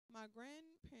my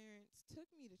grandparents took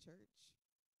me to church,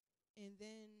 and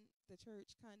then the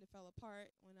church kind of fell apart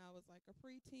when I was like a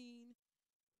preteen.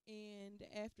 And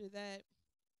after that,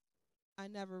 I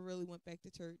never really went back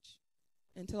to church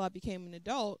until I became an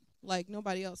adult. Like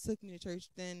nobody else took me to church.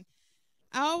 Then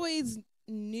I always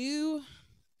knew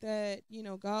that,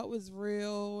 God was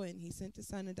real and he sent his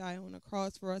son to die on a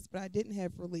cross for us, but I didn't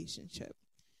have relationship.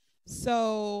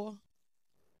 So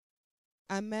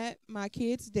I met my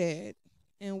kid's dad,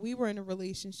 and we were in a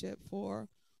relationship for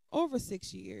over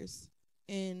 6 years.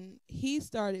 And he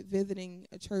started visiting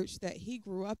a church that he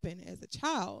grew up in as a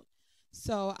child.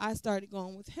 So I started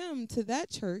going with him to that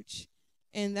church.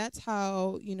 And that's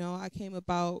how, I came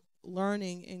about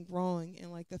learning and growing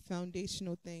in like the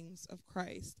foundational things of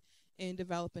Christ and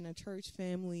developing a church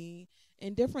family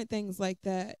and different things like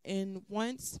that. And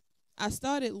once I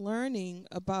started learning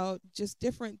about just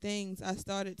different things, I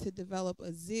started to develop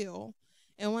a zeal.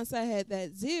 And once I had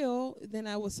that zeal, then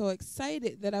I was so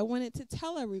excited that I wanted to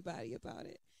tell everybody about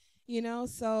it.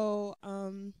 So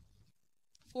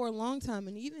for a long time,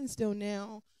 and even still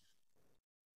now,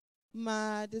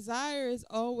 my desire is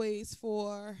always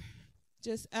for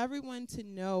just everyone to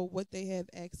know what they have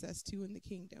access to in the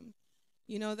kingdom.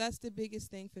 That's the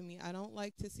biggest thing for me. I don't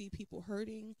like to see people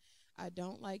hurting. I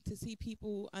don't like to see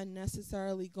people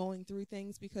unnecessarily going through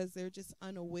things because they're just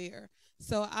unaware.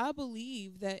 So I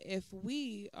believe that if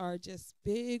we are just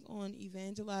big on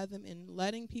evangelizing and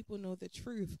letting people know the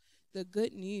truth, the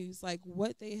good news, like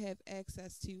what they have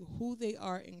access to, who they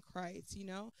are in Christ,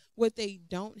 what they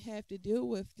don't have to deal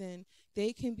with, then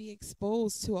they can be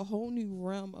exposed to a whole new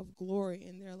realm of glory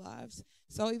in their lives.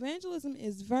 So evangelism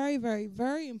is very, very,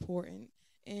 very important.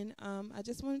 And I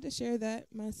just wanted to share that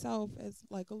myself as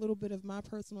like a little bit of my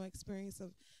personal experience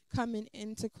of coming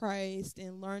into Christ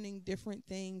and learning different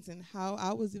things and how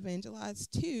I was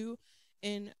evangelized too,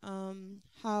 and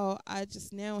how I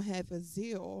just now have a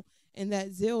zeal, and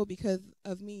that zeal because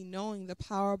of me knowing the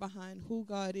power behind who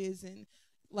God is, and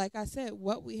like I said,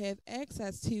 what we have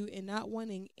access to, and not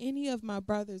wanting any of my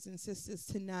brothers and sisters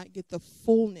to not get the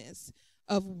fullness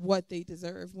of what they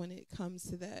deserve when it comes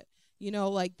to that.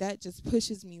 Like that just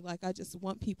pushes me. Like I just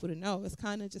want people to know. It's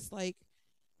kind of just like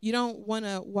you don't want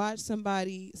to watch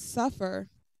somebody suffer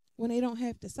when they don't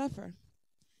have to suffer.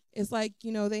 It's like,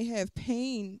 they have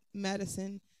pain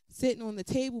medicine sitting on the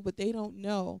table, but they don't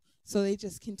know. So they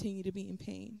just continue to be in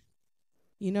pain.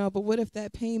 But what if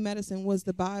that pain medicine was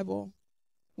the Bible?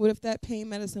 What if that pain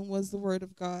medicine was the Word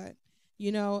of God?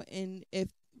 And if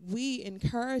we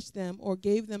encouraged them or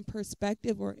gave them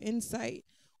perspective or insight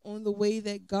on the way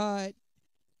that God,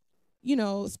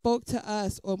 spoke to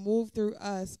us or moved through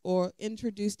us or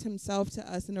introduced himself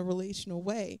to us in a relational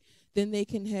way, then they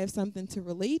can have something to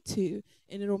relate to,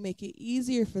 and it'll make it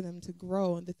easier for them to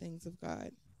grow in the things of God.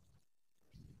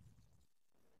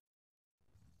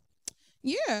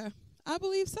 Yeah, I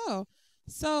believe so.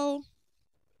 So,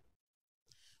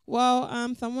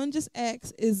 someone just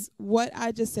asked, is what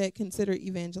I just said considered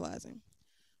evangelizing?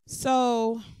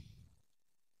 So,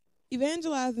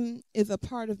 evangelizing is a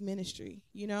part of ministry.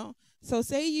 So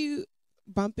say you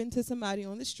bump into somebody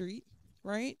on the street,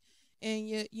 right?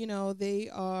 And they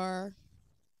are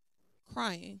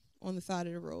crying on the side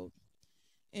of the road.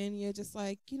 And you're just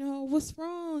like, what's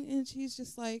wrong? And she's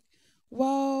just like,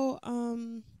 well,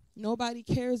 nobody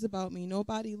cares about me.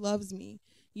 Nobody loves me.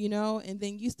 And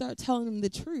then you start telling them the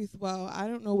truth. Well, I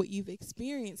don't know what you've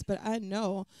experienced, but I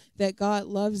know that God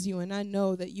loves you, and I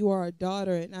know that you are a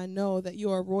daughter, and I know that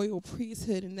you are a royal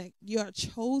priesthood, and that you are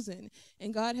chosen,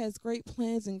 and God has great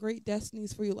plans and great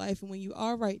destinies for your life, and where you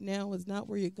are right now is not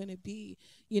where you're going to be,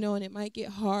 and it might get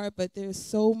hard, but there's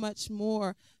so much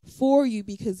more for you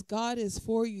because God is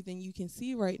for you than you can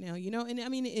see right now, and I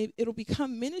mean, it'll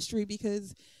become ministry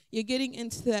because you're getting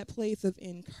into that place of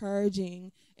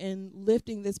encouraging and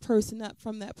lifting this person up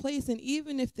from that place. And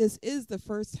even if this is the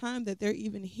first time that they're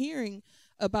even hearing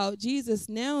about Jesus,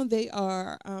 now they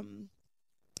are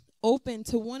open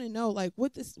to want to know, like,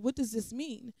 what does this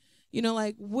mean?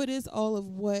 Like, what is all of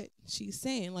what she's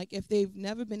saying? Like, if they've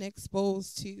never been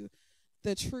exposed to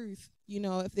the truth,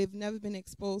 if they've never been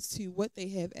exposed to what they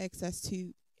have access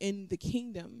to in the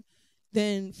kingdom,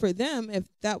 then for them, if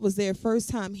that was their first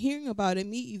time hearing about it,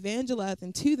 me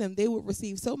evangelizing to them, they would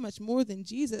receive so much more than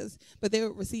Jesus, but they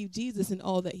would receive Jesus and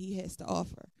all that he has to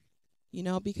offer,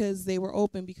 because they were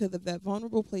open because of that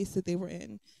vulnerable place that they were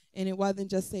in. And it wasn't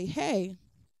just say, hey,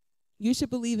 you should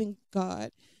believe in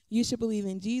God, you should believe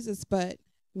in Jesus, but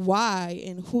why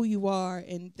and who you are.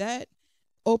 And that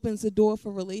opens the door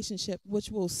for relationship, which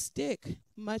will stick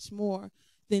much more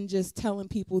than just telling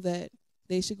people that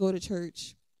they should go to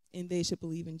church and they should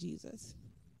believe in Jesus.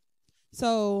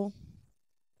 So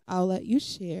I'll let you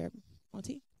share,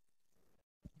 Monty.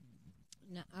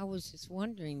 Now, I was just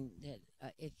wondering that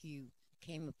if you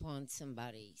came upon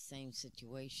somebody, same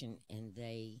situation, and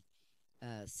they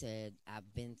said,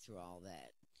 I've been through all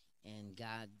that, and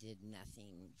God did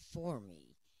nothing for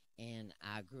me. And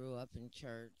I grew up in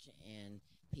church, and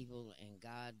people, and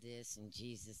God this, and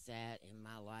Jesus that, and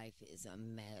my life is a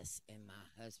mess, and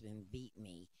my husband beat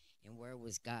me. And where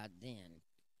was God then?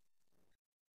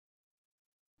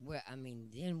 Well, I mean,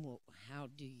 then how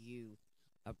do you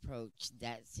approach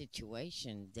that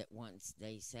situation that once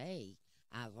they say,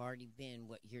 I've already been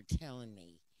what you're telling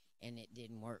me and it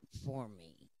didn't work for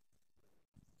me?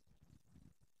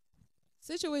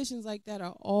 Situations like that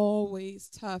are always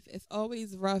tough. It's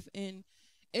always rough, and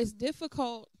it's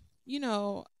difficult,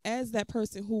 as that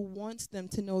person who wants them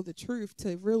to know the truth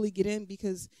to really get in,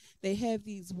 because they have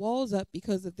these walls up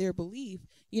because of their belief.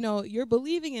 You're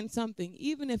believing in something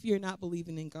even if you're not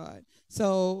believing in God.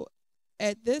 So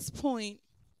at this point,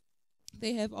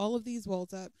 they have all of these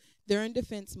walls up. They're in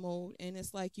defense mode, and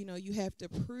it's like, you have to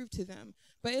prove to them.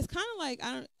 But it's kind of like,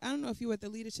 I don't know if you were at the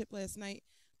leadership last night,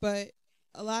 but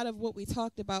a lot of what we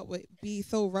talked about would be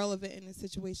so relevant in a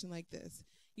situation like this.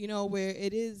 Where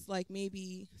it is like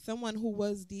maybe someone who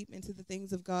was deep into the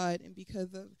things of God, and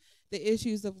because of the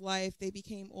issues of life, they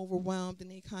became overwhelmed and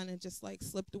they kind of just like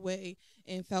slipped away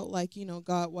and felt like,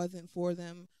 God wasn't for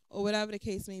them, or whatever the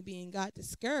case may be, and got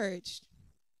discouraged.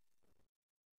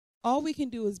 All we can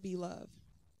do is be love.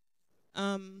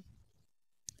 Um,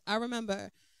 I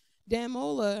remember Dan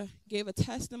Mola gave a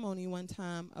testimony one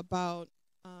time about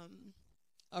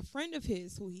a friend of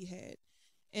his who he had.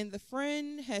 And the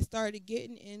friend had started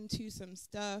getting into some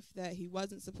stuff that he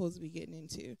wasn't supposed to be getting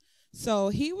into. So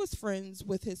he was friends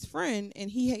with his friend, and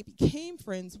he had became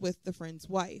friends with the friend's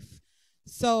wife.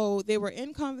 So they were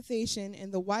in conversation,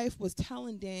 and the wife was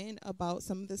telling Dan about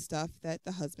some of the stuff that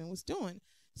the husband was doing.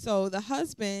 So the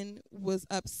husband was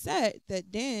upset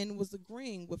that Dan was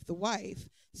agreeing with the wife.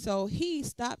 So he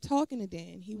stopped talking to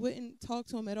Dan. He wouldn't talk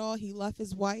to him at all. He left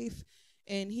his wife,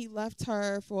 and he left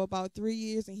her for about 3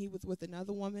 years, and he was with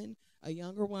another woman, a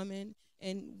younger woman.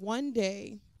 And one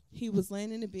day he was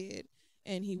laying in the bed,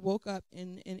 and he woke up,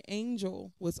 and an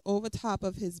angel was over top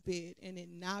of his bed, and it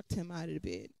knocked him out of the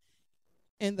bed.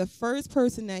 And the first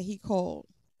person that he called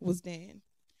was Dan.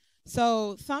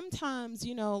 So sometimes,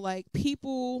 like,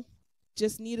 people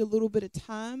just need a little bit of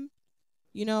time.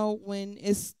 When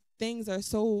it's things are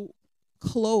so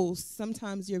close,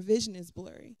 sometimes your vision is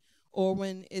blurry. Or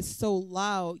when it's so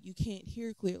loud, you can't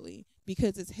hear clearly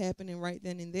because it's happening right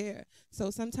then and there.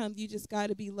 So sometimes you just got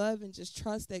to be love and just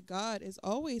trust that God is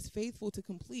always faithful to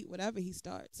complete whatever he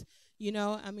starts.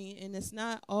 And it's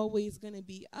not always going to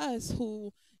be us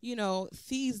who,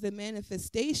 sees the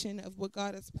manifestation of what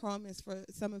God has promised for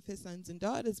some of his sons and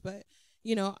daughters. But,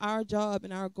 our job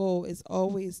and our goal is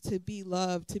always to be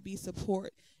love, to be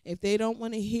support. If they don't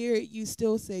want to hear it, you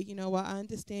still say, well, I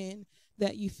understand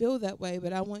that you feel that way,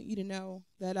 but I want you to know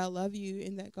that I love you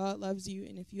and that God loves you.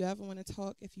 And if you ever want to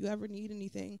talk, if you ever need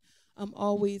anything, I'm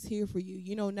always here for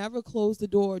you. Never close the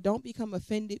door. Don't become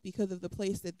offended because of the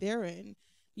place that they're in.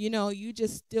 You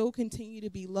just still continue to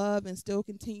be love and still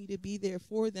continue to be there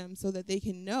for them so that they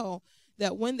can know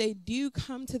that when they do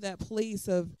come to that place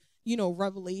of,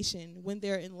 revelation, when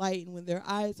they're enlightened, when their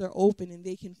eyes are open and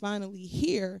they can finally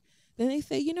hear, then they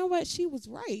say, you know what, she was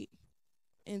right.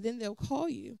 And then they'll call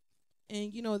you.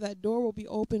 And, that door will be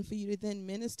open for you to then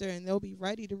minister, and they'll be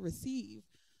ready to receive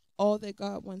all that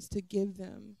God wants to give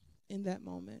them in that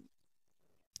moment.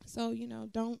 So,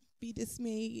 don't be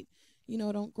dismayed.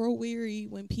 Don't grow weary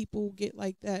when people get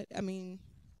like that. I mean,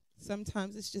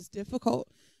 sometimes it's just difficult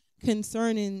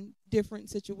concerning different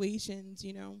situations,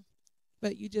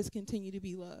 but you just continue to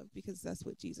be loved because that's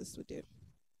what Jesus would do.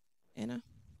 Anna?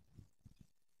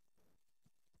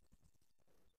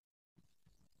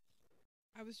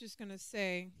 I was just going to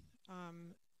say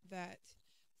that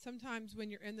sometimes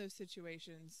when you're in those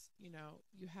situations,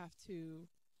 you have to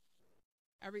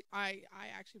I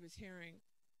actually was hearing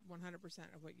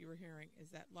 100% of what you were hearing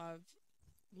is that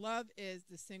love is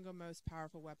the single most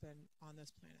powerful weapon on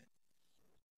this planet.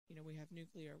 We have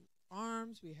nuclear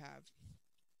arms, we have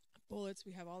bullets,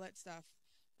 we have all that stuff,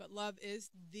 but love is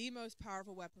the most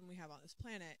powerful weapon we have on this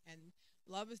planet, and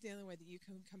love is the only way that you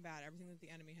can combat everything that the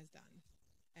enemy has done.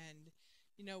 And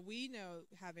we know,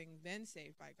 having been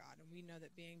saved by God, and we know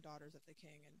that being daughters of the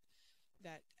King, and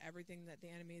that everything that the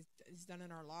enemy is done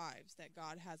in our lives, that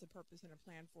God has a purpose and a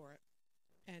plan for it.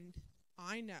 And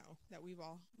I know that we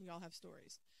all have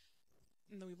stories,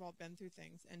 and that we've all been through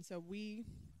things, and so we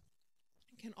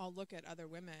can all look at other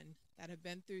women that have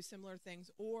been through similar things,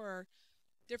 or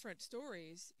different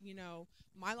stories.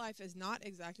 My life is not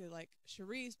exactly like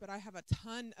Cheri's, but I have a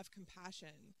ton of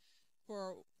compassion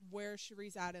for where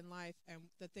Cheri's at in life and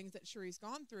the things that Cheri's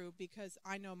gone through, because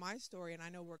I know my story and I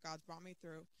know where God's brought me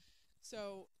through.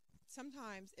 So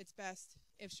sometimes it's best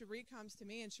if Cheri comes to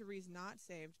me and Cheri's not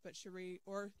saved, but Cheri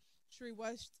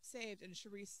was saved, and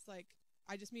Cheri's like,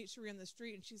 I just meet Cheri on the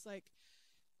street and she's like,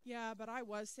 yeah, but I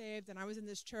was saved and I was in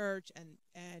this church, and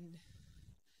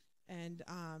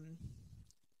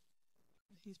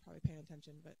he's probably paying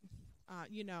attention, but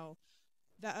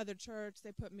that other church,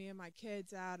 they put me and my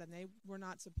kids out and they were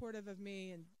not supportive of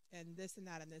me, and this and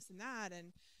that and this and that,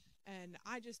 and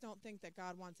I just don't think that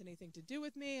God wants anything to do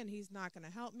with me, and he's not going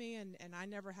to help me, and I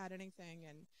never had anything,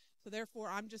 and so therefore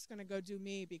I'm just going to go do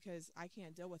me because I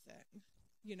can't deal with it.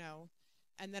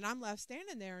 And then I'm left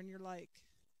standing there, and you're like,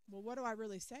 well, what do I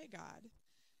really say, God?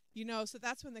 So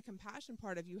that's when the compassion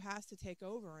part of you has to take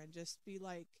over and just be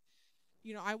like,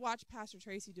 I watch Pastor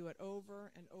Tracy do it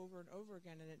over and over and over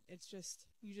again, and it's just,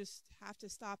 you just have to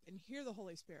stop and hear the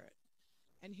Holy Spirit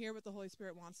and hear what the Holy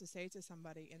Spirit wants to say to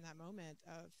somebody in that moment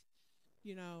of,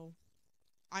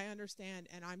 I understand,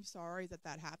 and I'm sorry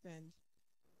that happened,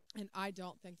 and I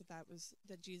don't think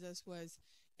that Jesus was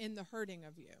in the hurting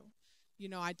of you.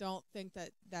 I don't think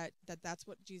that's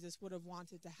what Jesus would have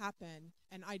wanted to happen,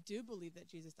 and I do believe that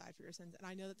Jesus died for your sins, and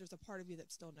I know that there's a part of you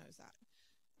that still knows that.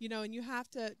 And you have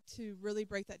to really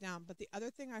break that down. But the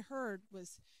other thing I heard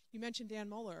was, you mentioned Dan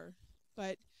Muller,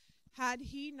 but had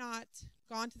he not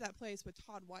gone to that place with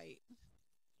Todd White,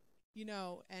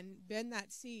 and been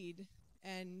that seed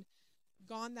and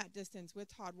gone that distance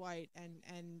with Todd White,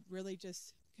 and really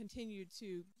just continued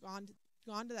to gone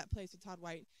to that place with Todd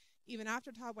White, even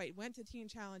after Todd White went to Teen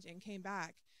Challenge and came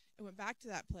back and went back to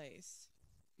that place,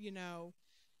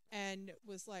 and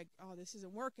was like, oh, this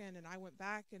isn't working, and I went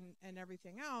back and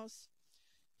everything else,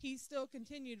 he still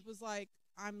continued, was like,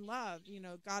 I'm love,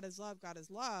 God is love, God is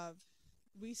love.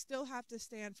 We still have to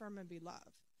stand firm and be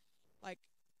love. Like,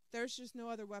 there's just no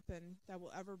other weapon that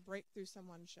will ever break through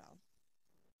someone's shell.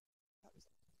 That was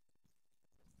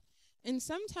it. And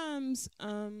sometimes,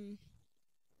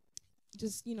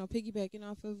 just, piggybacking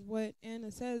off of what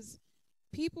Anna says,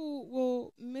 people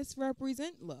will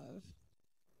misrepresent love,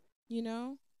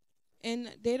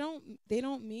 and they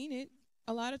don't mean it.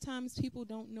 A lot of times people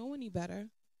don't know any better,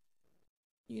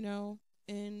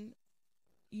 and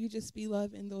you just be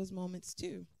love in those moments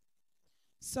too.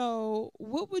 So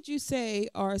what would you say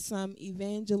are some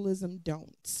evangelism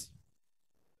don'ts?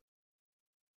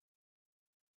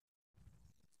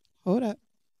 Hold up.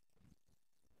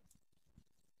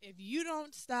 If you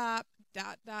don't stop, ...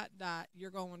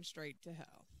 you're going straight to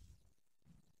hell.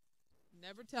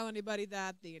 Never tell anybody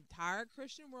that. The entire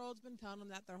Christian world's been telling them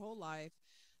that their whole life.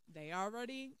 They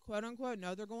already, quote unquote,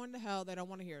 know they're going to hell. They don't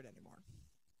want to hear it anymore.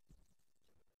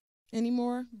 Any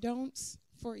more don'ts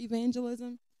for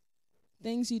evangelism?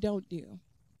 Things you don't do.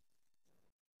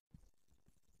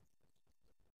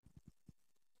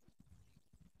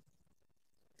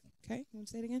 Okay, you want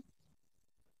to say it again?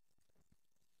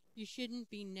 You shouldn't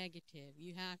be negative.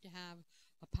 You have to have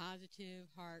a positive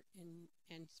heart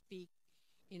and speak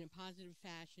in a positive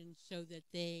fashion so that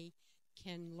they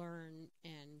can learn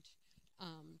and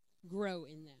grow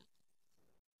in that.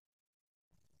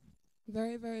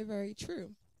 Very, very, very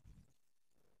true.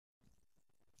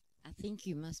 I think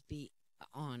you must be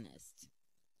honest,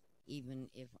 even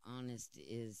if honest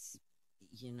is,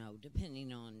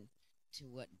 depending on to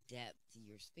what depth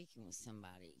you're speaking with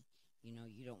somebody.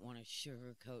 You don't want to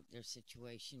sugarcoat their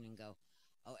situation and go,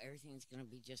 oh, everything's going to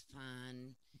be just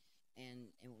fine.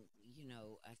 And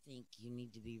I think you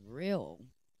need to be real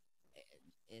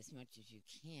as much as you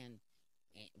can,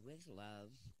 with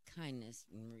love, kindness,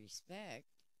 and respect.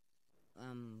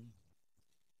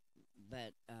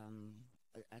 But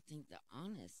I think the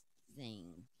honest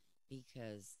thing,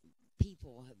 because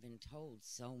people have been told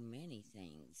so many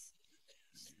things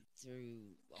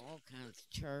through all kinds of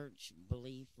church,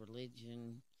 belief,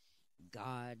 religion,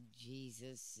 God,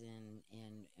 Jesus,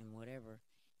 and whatever,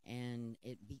 and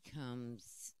it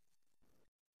becomes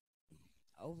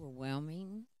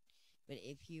overwhelming. But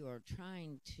if you are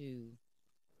trying to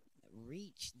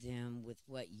reach them with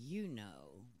what you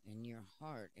know in your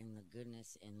heart and the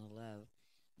goodness and the love,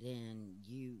 then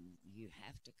you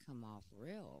have to come off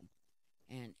real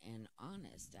and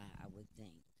honest, I would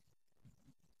think.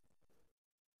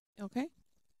 Okay.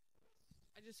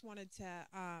 I just wanted to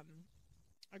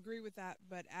agree with that,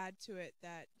 but add to it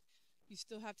that you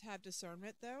still have to have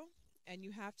discernment, though, and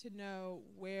you have to know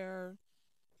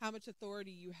how much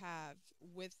authority you have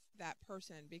with that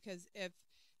person, because if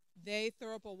they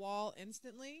throw up a wall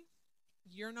instantly,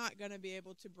 you're not going to be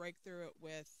able to break through it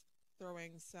with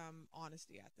throwing some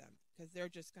honesty at them because they're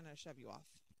just going to shove you off.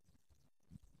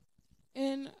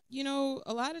 And,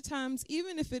 a lot of times,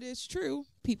 even if it is true,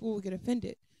 people will get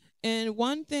offended. And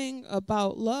one thing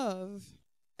about love,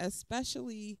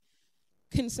 especially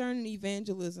concerning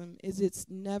evangelism, is it's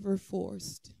never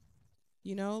forced.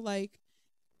 Like,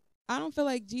 I don't feel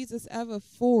like Jesus ever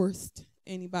forced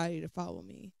anybody to follow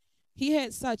me. He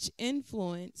had such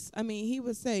influence. I mean, he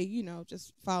would say,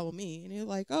 just follow me. And they're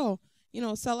like, oh,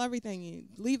 sell everything and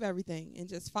leave everything and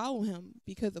just follow him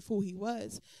because of who he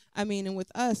was. I mean, and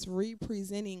with us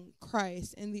representing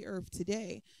Christ in the earth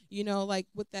today, like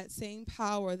with that same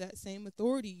power, that same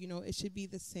authority, it should be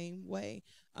the same way.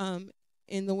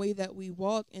 In the way that we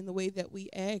walk, in the way that we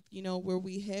act, where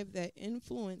we have that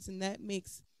influence, and that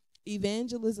makes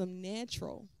evangelism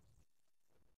natural.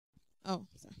 Oh,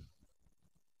 sorry.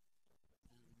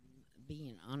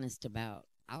 Being honest about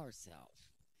ourselves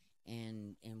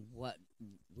and what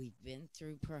we've been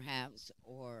through, perhaps,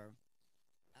 or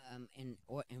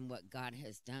and what God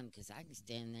has done. Because I can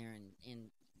stand there and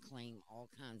claim all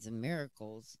kinds of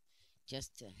miracles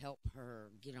just to help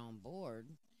her get on board,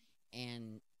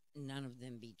 and none of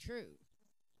them be true.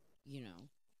 You know.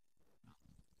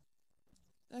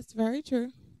 That's very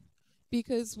true.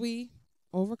 Because we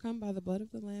overcome by the blood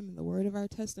of the Lamb and the word of our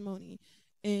testimony.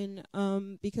 And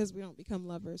because we don't become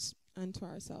lovers unto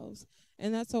ourselves.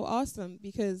 And that's so awesome,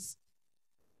 because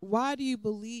why do you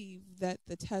believe that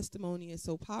the testimony is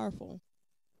so powerful?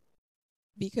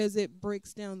 Because it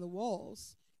breaks down the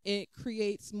walls. It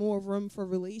creates more room for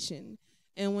relation.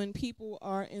 And when people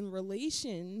are in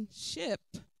relationship,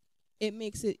 it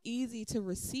makes it easy to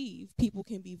receive. People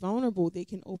can be vulnerable. They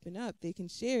can open up. They can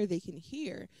share. They can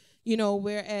hear.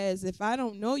 Whereas if I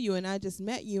don't know you and I just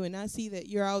met you and I see that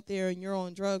you're out there and you're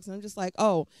on drugs, and I'm just like,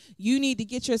 oh, you need to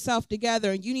get yourself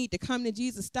together and you need to come to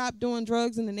Jesus. Stop doing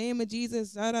drugs in the name of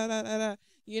Jesus. Da, da, da, da, da.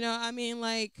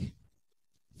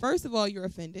 First of all, you're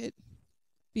offended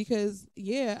because,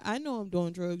 yeah, I know I'm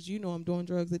doing drugs. You know I'm doing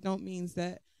drugs. It don't mean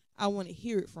that I want to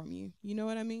hear it from you. You know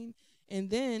what I mean? And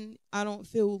then I don't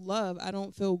feel love. I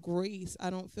don't feel grace. I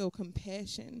don't feel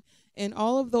compassion. And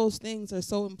all of those things are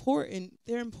so important.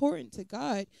 They're important to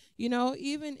God.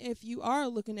 Even if you are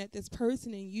looking at this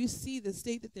person and you see the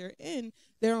state that they're in,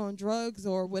 they're on drugs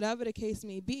or whatever the case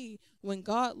may be, when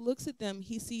God looks at them,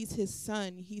 he sees his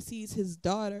son. He sees his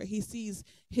daughter. He sees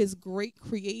his great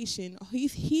creation. He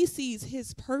sees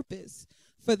his purpose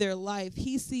for their life.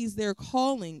 He sees their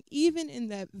calling, even in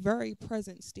that very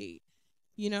present state,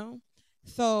 you know?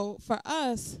 So for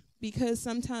us, because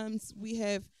sometimes we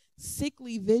have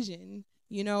sickly vision,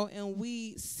 and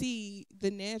we see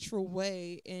the natural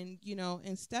way, and,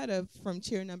 instead of from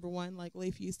chair number one, like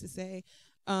Leif used to say,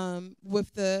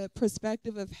 with the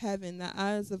perspective of heaven, the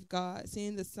eyes of God,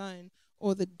 seeing the son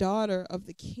or the daughter of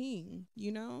the king,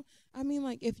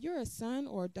 like if you're a son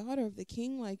or a daughter of the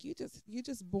king, like you're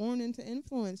just born into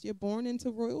influence. You're born into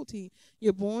royalty.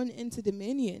 You're born into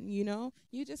dominion,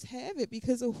 You just have it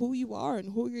because of who you are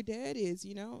and who your dad is,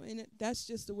 and that's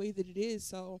just the way that it is.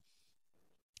 So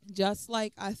just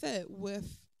like I said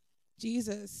with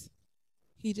Jesus,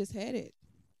 he just had it.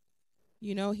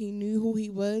 He knew who he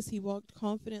was. He walked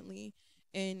confidently,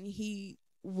 and he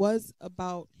was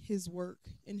about his work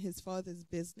and his father's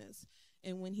business.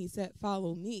 And when he said,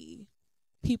 "Follow me,"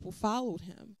 people followed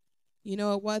him.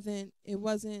 It wasn't,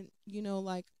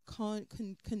 like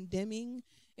condemning.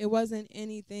 It wasn't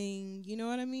anything, you know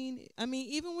what I mean? I mean,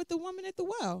 even with the woman at the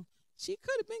well, she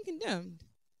could have been condemned.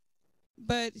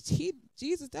 But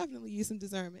Jesus definitely used some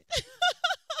discernment.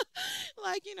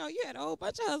 Like, you had a whole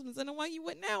bunch of husbands, and the one you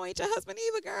with now ain't your husband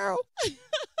either, girl.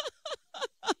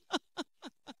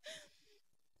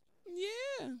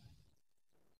 Yeah.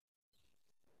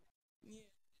 Yeah.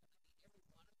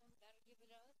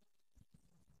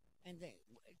 And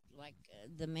like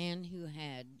the man who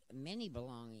had many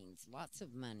belongings, lots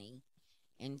of money,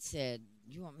 and said,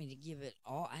 "You want me to give it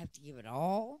all? I have to give it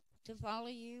all to follow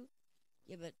you?"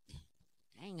 Yeah, but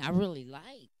dang, I really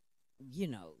like,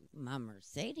 my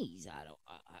Mercedes.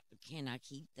 Can I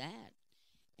keep that?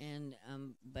 And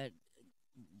but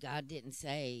God didn't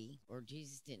say, or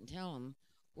Jesus didn't tell him,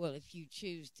 well, if you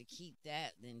choose to keep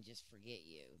that, then just forget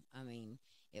you. I mean,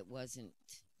 it wasn't.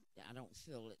 I don't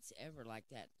feel it's ever like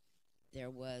that. There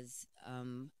was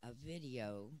a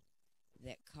video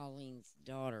that Colleen's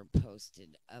daughter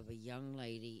posted of a young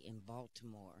lady in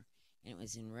Baltimore, and it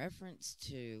was in reference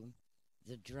to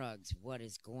the drugs, what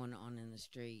is going on in the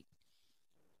street.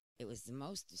 It was the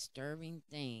most disturbing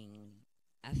thing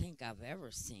I think I've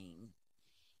ever seen.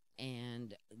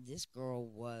 And this girl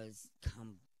was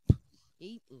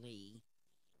completely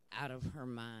out of her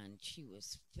mind. She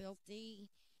was filthy,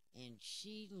 and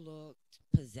she looked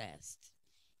possessed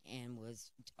and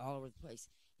was all over the place.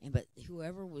 And but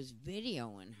whoever was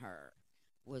videoing her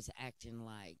was acting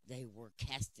like they were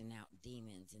casting out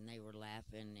demons, and they were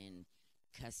laughing and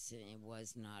cussing. It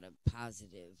was not a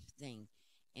positive thing,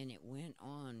 and it went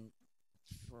on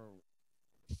for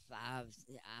five.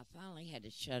 I finally had to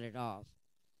shut it off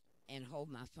and hold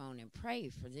my phone and pray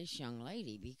for this young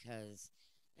lady, because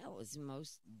that was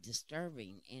most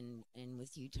disturbing. And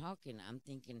with you talking, I'm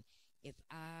thinking, if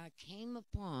I came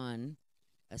upon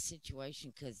a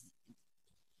situation, because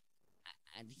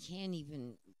I can't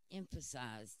even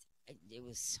emphasize, it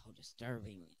was so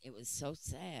disturbing. It was so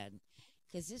sad,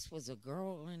 because this was a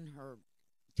girl in her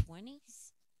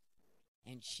 20s,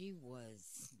 and she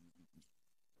was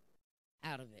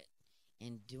out of it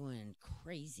and doing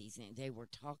crazies, and they were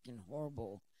talking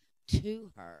horrible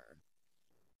to her.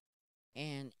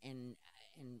 And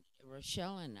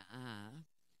Rochelle and I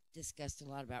discussed a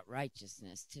lot about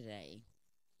righteousness today,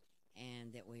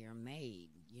 and that we are made,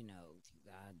 through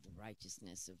God, the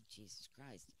righteousness of Jesus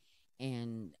Christ.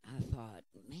 And I thought,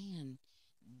 man,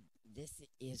 this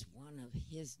is one of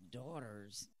his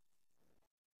daughters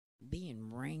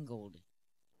being wrangled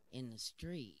in the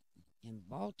street in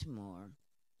Baltimore.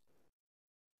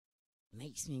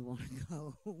 Makes me want to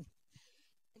go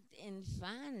and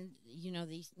find,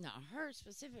 these, not her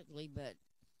specifically, but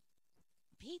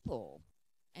people,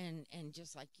 and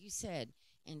just like you said,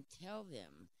 and tell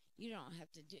them you don't have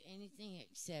to do anything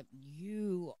except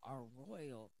you are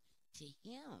royal to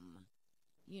him,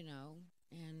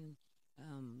 and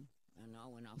I know I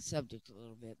went off subject a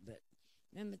little bit, but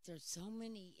remember, there's so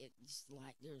many, it's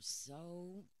like there's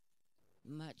so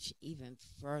much even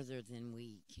further than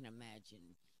we can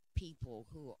imagine, people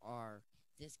who are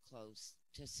this close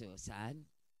to suicide,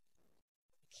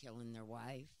 killing their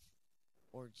wife,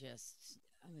 or just,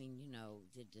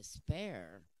 the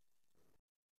despair.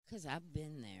 Because I've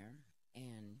been there,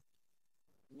 and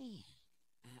man,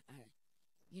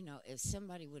 if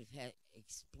somebody would have had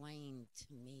explained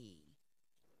to me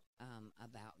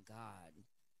about God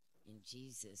and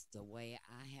Jesus the way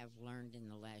I have learned in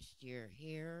the last year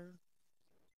here,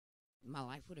 my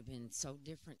life would have been so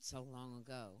different so long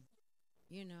ago,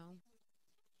 you know.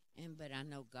 But I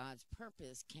know God's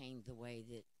purpose came the way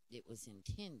that it was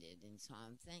intended, and so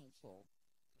I'm thankful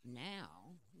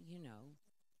now,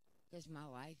 because my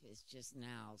life is just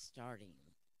now starting.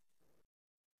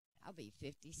 I'll be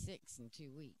 56 in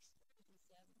 2 weeks.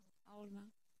 57. How old am I?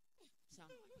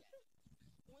 Something like that.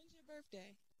 When's your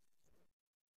birthday?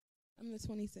 I'm the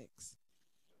 26th.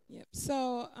 Yep.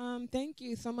 So, thank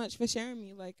you so much for sharing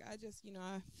me. Like, I just,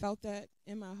 I felt that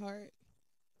in my heart.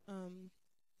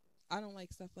 I don't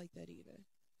like stuff like that either.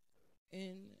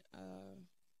 And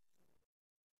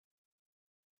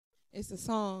it's a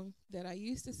song that I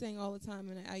used to sing all the time,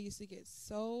 and I used to get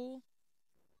so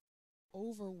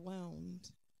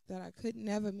overwhelmed that I could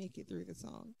never make it through the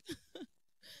song.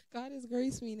 God has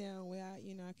graced me now where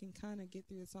I can kind of get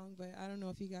through the song, but I don't know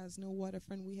if you guys know What a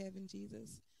Friend We Have in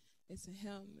Jesus. It's a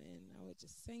hymn, and I would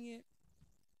just sing it.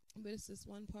 But it's this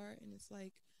one part, and it's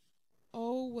like,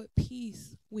 oh, what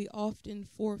peace we often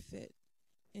forfeit,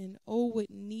 and oh, what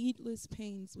needless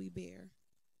pains we bear,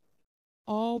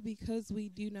 all because we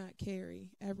do not carry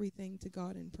everything to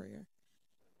God in prayer.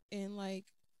 And like,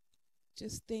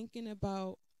 just thinking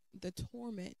about the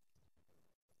torment,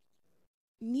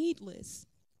 needless.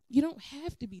 You don't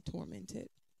have to be tormented,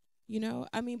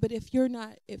 but if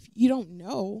you don't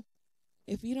know,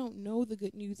 if you don't know the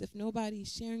good news, if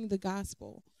nobody's sharing the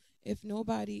gospel, if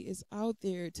nobody is out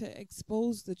there to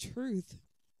expose the truth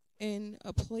in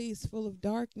a place full of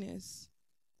darkness,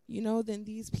 then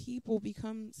these people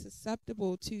become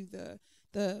susceptible to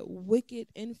the wicked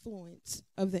influence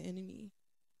of the enemy,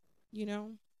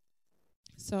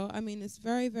 So, it's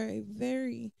very, very,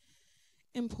 very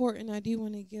important. I do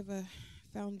want to give a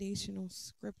foundational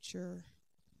scripture.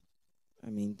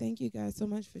 Thank you guys so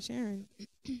much for sharing.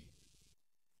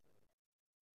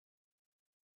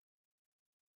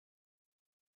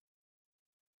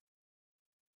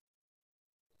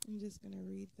 I'm just going to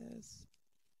read this.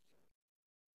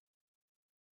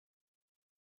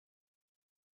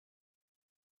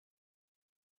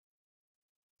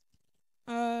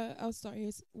 I'll start here.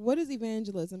 What is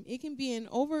evangelism? It can be an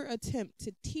over attempt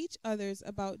to teach others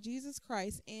about Jesus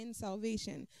Christ and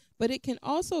salvation, but it can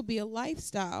also be a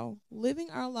lifestyle, living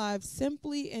our lives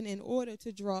simply and in order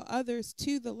to draw others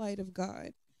to the light of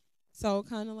God. So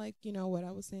kind of like, what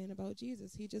I was saying about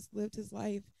Jesus. He just lived his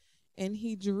life and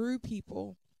he drew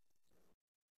people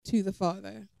to the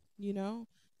Father,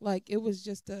 Like it was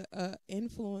just a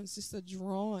influence, just a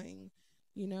drawing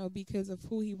because of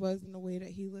who he was and the way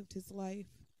that he lived his life.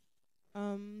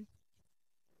 Um,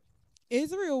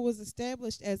 Israel was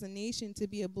established as a nation to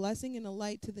be a blessing and a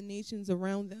light to the nations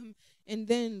around them, and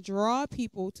then draw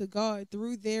people to God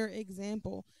through their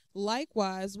example.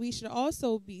 Likewise, we should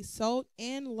also be salt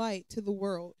and light to the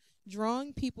world,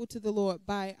 drawing people to the Lord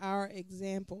by our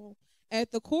example.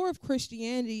 At the core of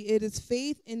Christianity, it is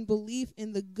faith and belief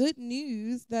in the good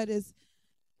news that is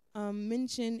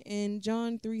mentioned in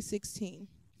John 3:16.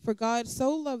 For God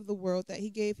so loved the world that he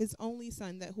gave his only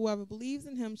son, that whoever believes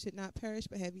in him should not perish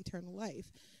but have eternal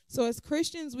life. So as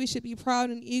Christians, we should be proud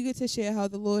and eager to share how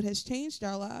the Lord has changed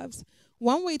our lives.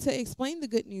 One way to explain the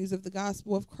good news of the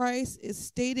gospel of Christ is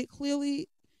stated clearly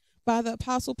by the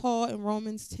Apostle Paul in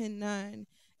Romans 10:9,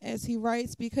 as he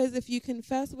writes, because if you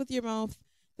confess with your mouth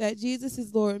that Jesus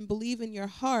is Lord and believe in your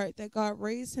heart that God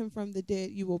raised him from the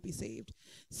dead, you will be saved.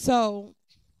 So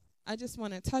I just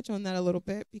want to touch on that a little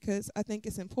bit because I think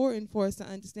it's important for us to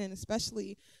understand,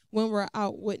 especially when we're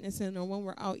out witnessing or when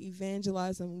we're out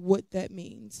evangelizing, what that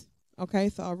means. Okay,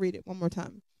 so I'll read it one more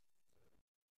time.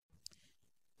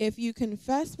 If you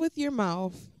confess with your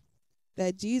mouth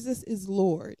that Jesus is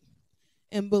Lord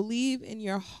and believe in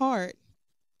your heart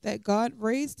that God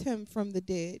raised him from the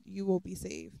dead, you will be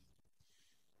saved.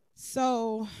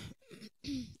 So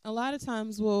a lot of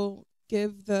times we'll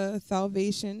give the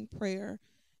salvation prayer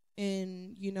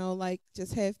and,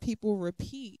 just have people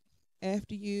repeat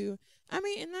after you. I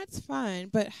mean, and that's fine,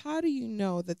 but how do you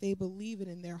know that they believe it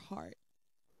in their heart?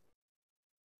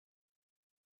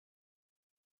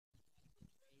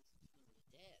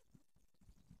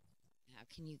 How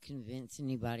can you convince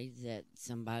anybody that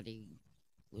somebody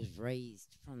was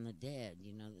raised from the dead?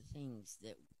 The things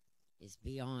that is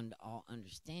beyond all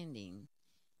understanding.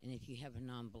 And if you have a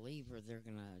non-believer, they're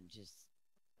going to just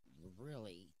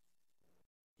really.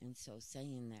 And so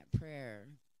saying that prayer,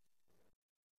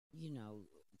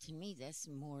 to me, that's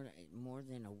more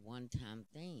than a one-time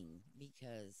thing,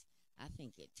 because I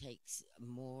think it takes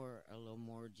a little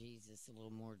more Jesus, a little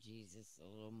more Jesus, a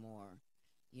little more,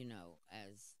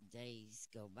 as days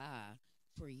go by,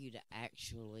 for you to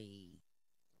actually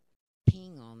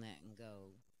ping on that and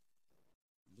go,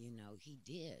 he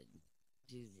did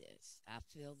do this. I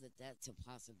feel that that's a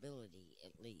possibility,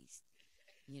 at least,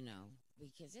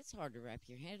 because it's hard to wrap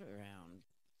your head around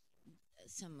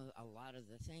a lot of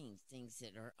the things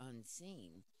that are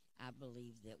unseen. I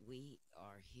believe that we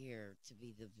are here to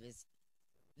be the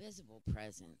visible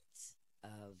presence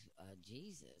of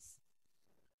Jesus,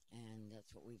 and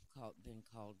that's what we've been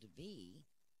called to be.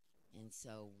 And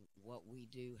so what we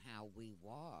do, how we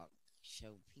walk,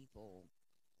 show people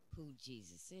who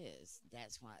Jesus is.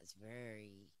 That's why it's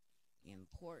very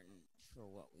important for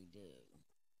what we do.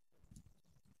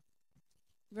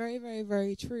 Very, very,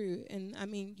 very true. And I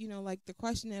mean, like the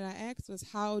question that I asked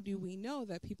was, how do we know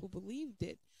that people believed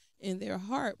it in their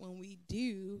heart when we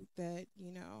do that,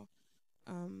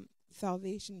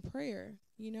 salvation prayer,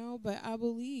 But I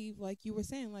believe, like you were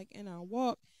saying, like in our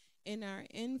walk, in our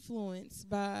influence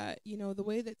by, the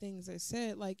way that things are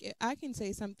said, like I can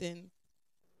say something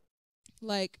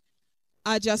like,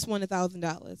 I just won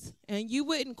 $1,000, and you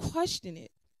wouldn't question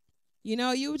it.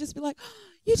 You would just be like, oh,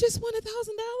 you just won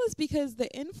 $1,000, because the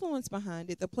influence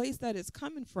behind it, the place that it's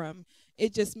coming from,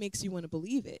 it just makes you want to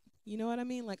believe it. You know what I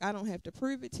mean? Like, I don't have to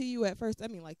prove it to you at first. I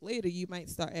mean, like later you might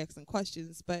start asking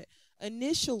questions, but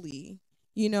initially,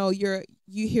 you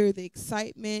hear the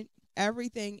excitement.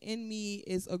 Everything in me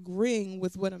is agreeing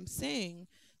with what I'm saying.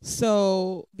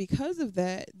 So because of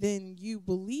that, then you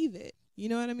believe it. You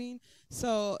know what I mean?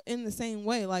 So in the same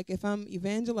way, like if I'm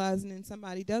evangelizing and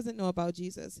somebody doesn't know about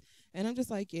Jesus, and I'm just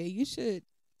like, yeah, you should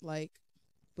like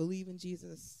believe in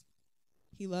Jesus.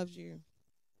 He loves you.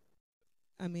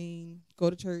 I mean, go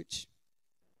to church.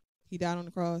 He died on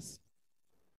the cross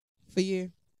for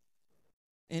you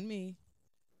and me.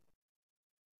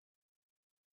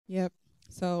 Yep.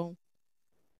 So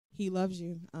he loves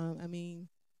you. I mean,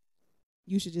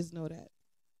 you should just know that.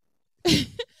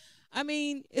 I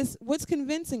mean, it's what's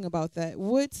convincing about that?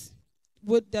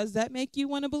 What does that make you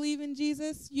want to believe in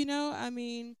Jesus? I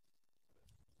mean,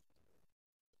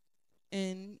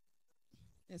 and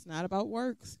it's not about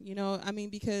works, I mean,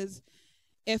 because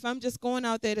if I'm just going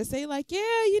out there to say like, yeah,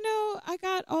 I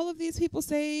got all of these people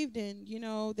saved and,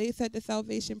 they said the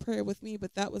salvation prayer with me,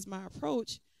 but that was my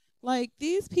approach. Like,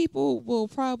 these people will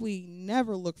probably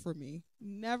never look for me,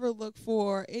 never look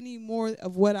for any more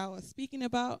of what I was speaking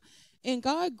about. And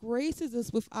God graces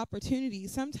us with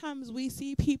opportunities. Sometimes we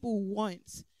see people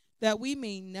once that we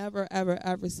may never, ever,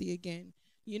 ever see again.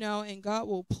 And God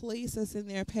will place us in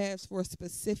their paths for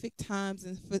specific times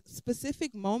and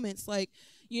specific moments. Like,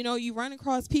 You know, you run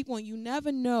across people and you never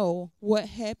know what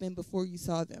happened before you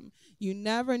saw them. You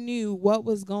never knew what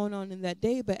was going on in that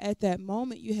day, but at that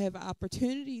moment you have an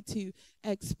opportunity to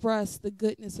express the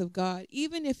goodness of God,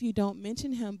 even if you don't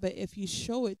mention him, but if you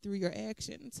show it through your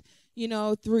actions, you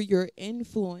know, through your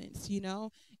influence, you know,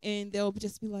 and they'll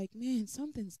just be like, man,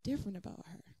 something's different about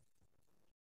her.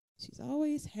 She's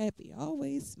always happy,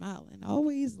 always smiling,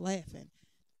 always laughing.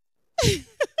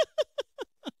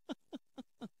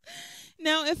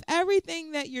 Now, if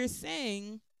everything that you're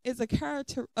saying is a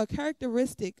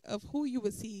characteristic of who you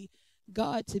would see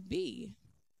God to be,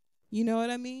 you know what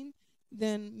I mean?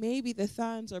 Then maybe the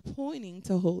signs are pointing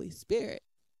to Holy Spirit.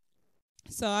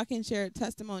 So I can share a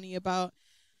testimony about,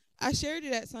 I shared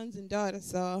it at Sons and Daughters,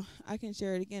 so I can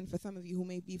share it again for some of you who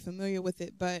may be familiar with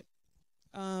it. But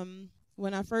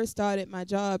when I first started my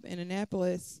job in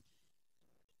Annapolis,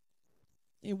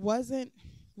 it wasn't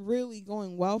really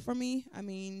going well for me. I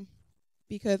mean,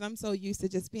 because I'm so used to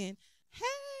just being, hey,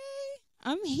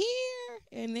 I'm here.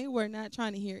 And they were not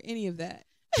trying to hear any of that.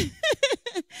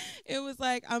 It was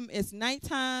like, it's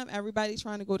nighttime. Everybody's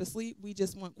trying to go to sleep. We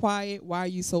just want quiet. Why are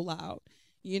you so loud?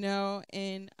 You know?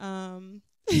 And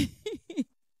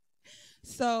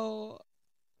so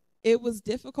it was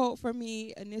difficult for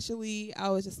me initially. I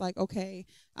was just like, okay,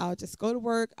 I'll just go to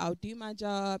work, I'll do my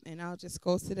job, and I'll just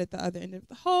go sit at the other end of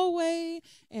the hallway,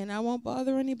 and I won't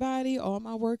bother anybody. All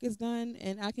my work is done,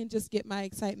 and I can just get my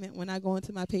excitement when I go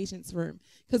into my patient's room.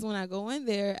 Because when I go in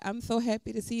there, I'm so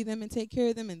happy to see them and take care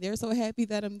of them, and they're so happy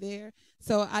that I'm there.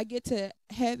 So I get to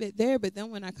have it there, but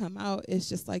then when I come out, it's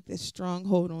just like this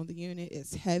stronghold on the unit.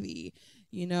 It's heavy,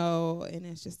 you know, and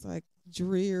it's just like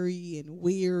dreary and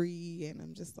weary, and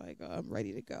I'm just like, oh, I'm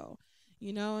ready to go,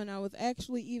 you know. And I was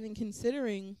actually even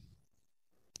considering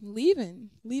leaving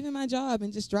my job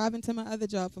and just driving to my other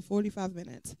job for 45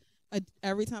 minutes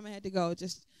every time I had to go,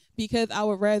 just because I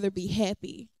would rather be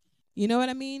happy, you know what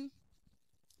I mean?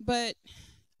 But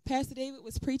Pastor David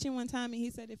was preaching one time, and he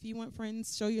said, if you want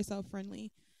friends, show yourself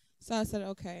friendly. So I said,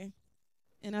 okay.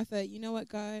 And I thought, you know what,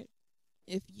 God,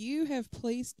 if you have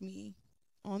placed me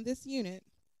on this unit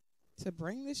to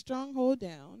bring this stronghold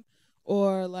down,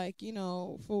 or like, you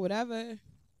know, for whatever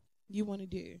you want to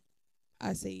do,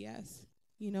 I say yes.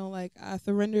 You know, like I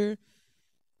surrender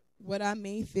what I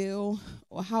may feel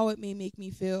or how it may make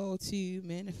me feel to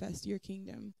manifest your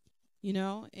kingdom, you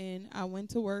know. And I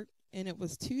went to work, and it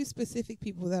was two specific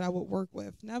people that I would work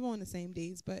with, never on the same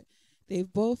days, but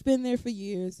they've both been there for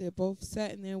years. They're both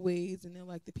set in their ways, and they're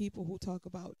like the people who talk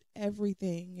about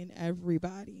everything and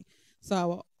everybody. So I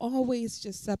will always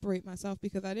just separate myself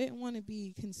because I didn't want to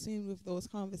be consumed with those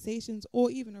conversations or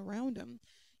even around them,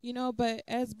 you know. But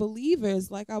as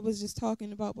believers, like I was just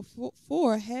talking about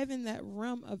before, having that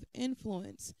realm of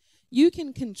influence, you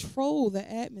can control the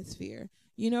atmosphere.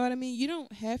 You know what I mean? You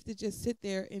don't have to just sit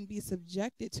there and be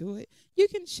subjected to it. You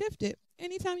can shift it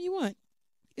anytime you want.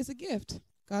 It's a gift.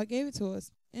 God gave it to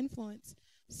us. Influence.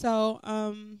 So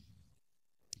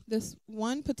this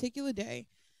one particular day,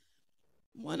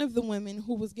 one of the women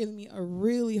who was giving me a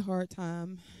really hard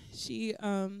time, she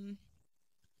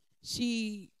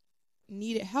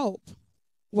needed help.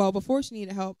 Well, before she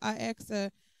needed help, I asked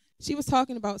her, she was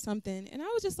talking about something, and I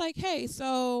was just like, hey,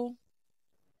 so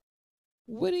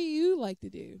what do you like to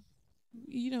do?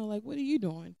 You know, like, what are you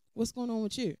doing? What's going on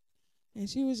with you? And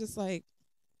she was just like,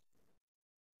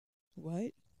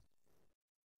 what?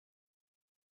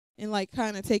 And like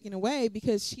kind of taken away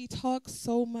because she talks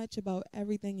so much about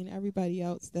everything and everybody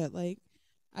else that, like,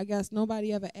 I guess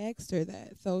nobody ever asked her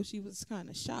that. So she was kind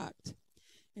of shocked.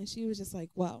 And she was just like,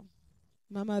 well,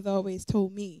 my mother always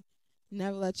told me,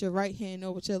 never let your right hand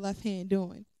know what your left hand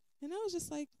doing. And I was just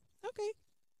like,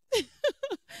 okay.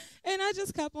 And I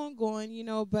just kept on going, you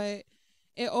know, but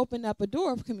it opened up a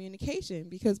door of communication,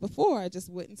 because before I just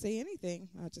wouldn't say anything.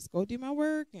 I'd just go do my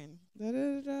work and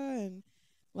and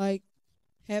like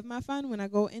have my fun. When I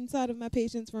go inside of my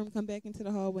patient's room, come back into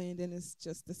the hallway, and then it's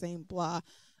just the same blah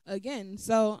again.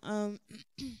 So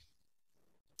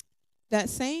that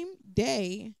same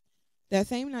day, that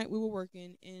same night we were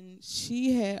working, and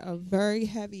she had a very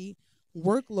heavy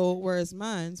workload, whereas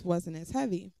mine wasn't as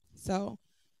heavy. So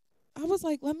I was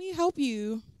like, let me help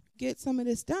you get some of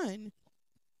this done,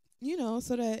 you know,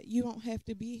 so that you don't have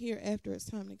to be here after it's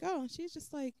time to go. And she's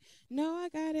just like, no, I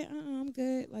got it. I'm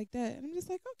good, like that. And I'm just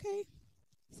like, okay.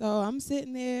 So I'm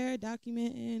sitting there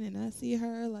documenting, and I see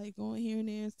her like going here and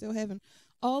there and still having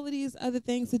all of these other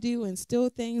things to do and still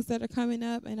things that are coming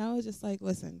up. And I was just like,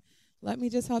 listen, let me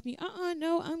just help you.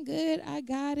 No, I'm good. I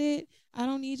got it. I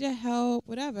don't need your help,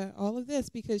 whatever, all of this,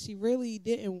 because she really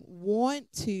didn't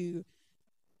want to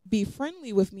be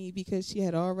friendly with me because she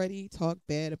had already talked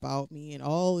bad about me and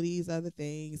all of these other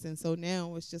things. And so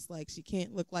now it's just like she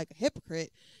can't look like a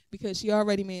hypocrite because she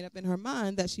already made up in her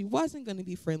mind that she wasn't going to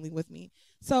be friendly with me.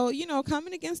 So,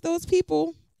 coming against those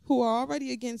people who are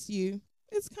already against you,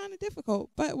 it's kind of difficult.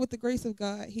 But with the grace of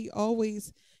God, he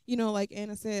always, like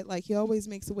Anna said, like he always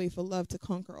makes a way for love to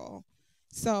conquer all.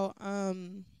 So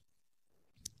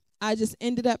I just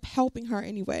ended up helping her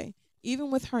anyway,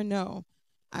 even with her no.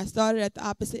 I started at the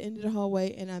opposite end of the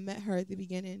hallway, and I met her at the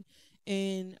beginning.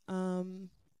 And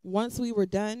once we were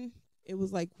done, it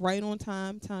was like right on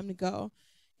time to go.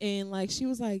 And like she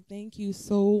was like, "Thank you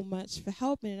so much for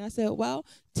helping." And I said, "Well,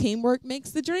 teamwork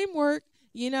makes the dream work,"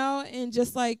 and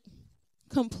just like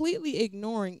completely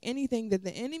ignoring anything that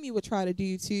the enemy would try to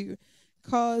do to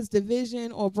cause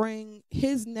division or bring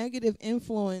his negative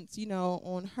influence,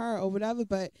 on her or whatever.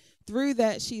 But through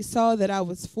that, she saw that I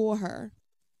was for her,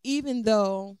 even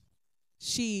though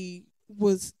she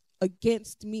was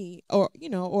against me, or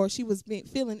she was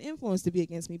feeling influenced to be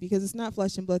against me, because it's not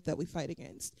flesh and blood that we fight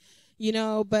against,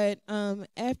 But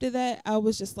after that, I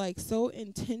was just like so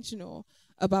intentional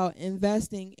about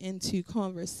investing into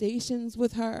conversations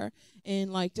with her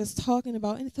and like just talking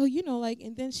about, and so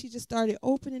and then she just started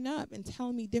opening up and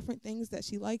telling me different things that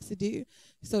she likes to do.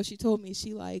 So she told me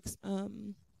she likes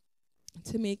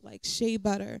to make like shea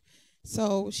butter.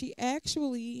 So she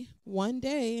actually one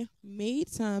day made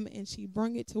some and she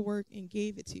brung it to work and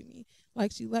gave it to me.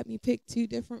 Like she let me pick 2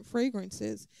 different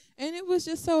fragrances. And it was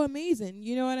just so amazing,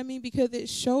 you know what I mean? Because it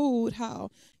showed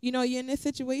how, you're in this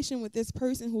situation with this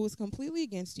person who is completely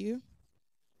against you.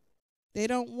 They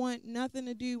don't want nothing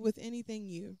to do with anything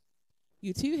you.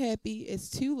 You're too happy. It's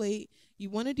too late.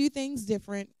 You want to do things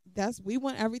different. We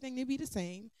want everything to be the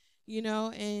same,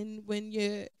 and when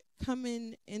you're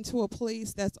coming into a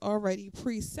place that's already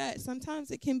preset,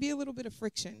 sometimes it can be a little bit of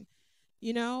friction,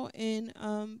 and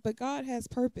but God has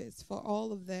purpose for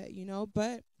all of that,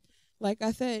 but like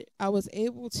I said, I was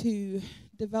able to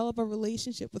develop a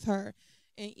relationship with her.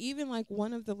 And even like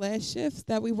one of the last shifts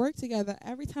that we worked together,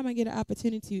 every time I get an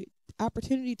opportunity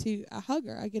to hug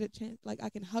her, I get a chance, like I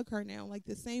can hug her now. Like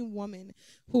the same woman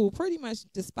who pretty much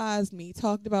despised me,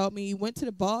 talked about me, went to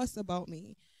the boss about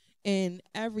me and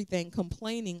everything,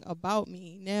 complaining about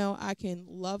me. Now I can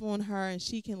love on her and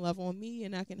she can love on me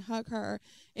and I can hug her.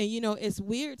 And it's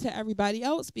weird to everybody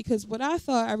else because what I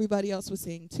thought everybody else was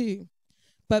saying too.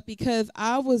 But because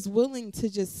I was willing to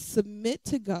just submit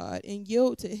to God and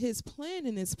yield to his plan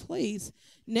in his place,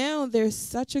 now there's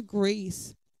such a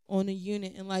grace on a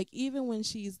unit. And like even when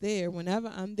she's there,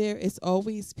 whenever I'm there, it's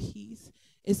always peace.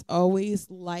 It's always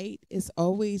light. It's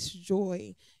always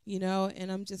joy,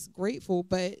 and I'm just grateful.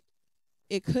 But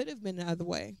it could have been the other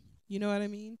way. You know what I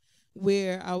mean?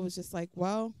 Where I was just like,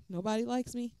 well, nobody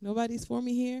likes me. Nobody's for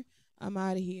me here. I'm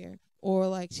out of here. Or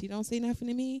like she don't say nothing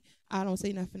to me. I don't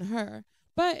say nothing to her.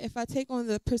 But if I take on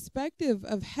the perspective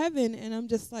of heaven and I'm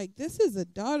just like, this is a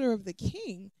daughter of the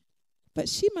king, but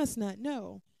she must not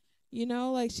know,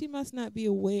 like she must not be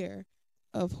aware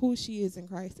of who she is in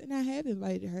Christ. And I have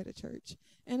invited her to church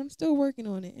and I'm still working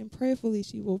on it. And prayerfully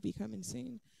she will be coming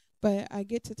soon. But I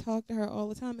get to talk to her all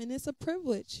the time and it's a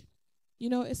privilege.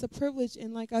 It's a privilege.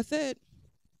 And like I said,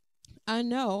 I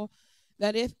know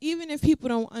that even if people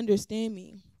don't understand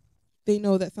me, they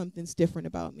know that something's different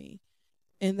about me.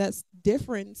 And that's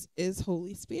difference is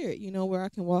Holy Spirit, where I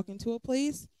can walk into a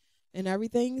place and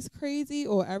everything's crazy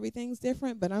or everything's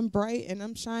different, but I'm bright and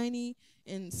I'm shiny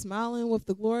and smiling with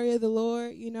the glory of the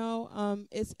Lord,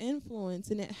 it's influence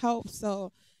and it helps.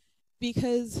 So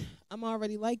because I'm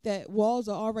already like that, walls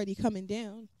are already coming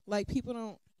down. Like people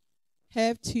don't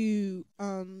have to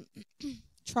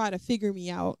try to figure me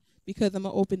out because I'm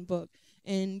an open book.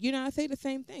 And, I say the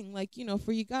same thing, like,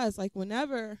 for you guys, like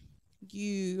whenever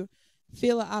you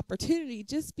feel an opportunity,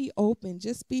 just be open,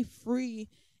 just be free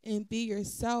and be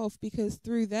yourself, because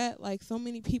through that, like so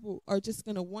many people are just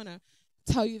going to want to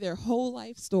tell you their whole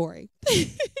life story.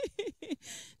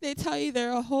 They tell you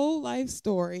their whole life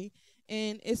story.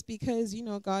 And it's because,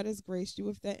 God has graced you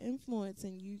with that influence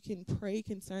and you can pray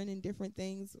concerning different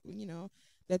things,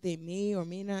 that they may or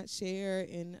may not share.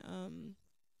 And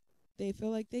they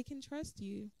feel like they can trust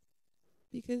you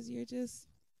because you're just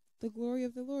the glory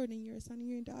of the Lord and you're a son and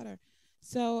you're a daughter.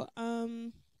 So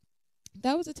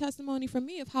that was a testimony from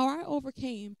me of how I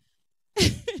overcame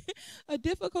a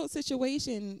difficult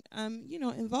situation,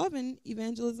 involving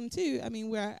evangelism too. I mean,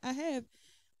 where I have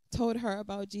told her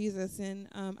about Jesus and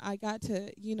I got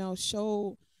to,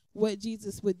 show what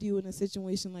Jesus would do in a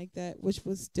situation like that, which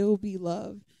would still be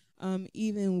love,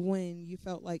 even when you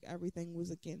felt like everything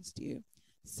was against you.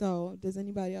 So does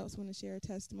anybody else want to share a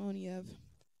testimony of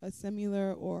a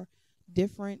similar or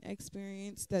different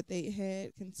experience that they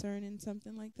had concerning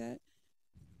something like that?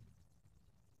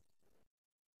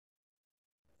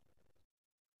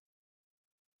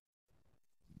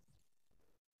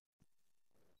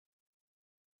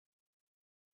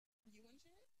 You want to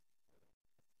share?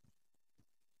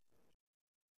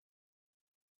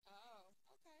 Oh, okay.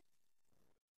 Come on up.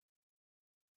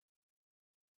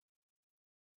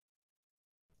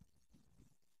 Come on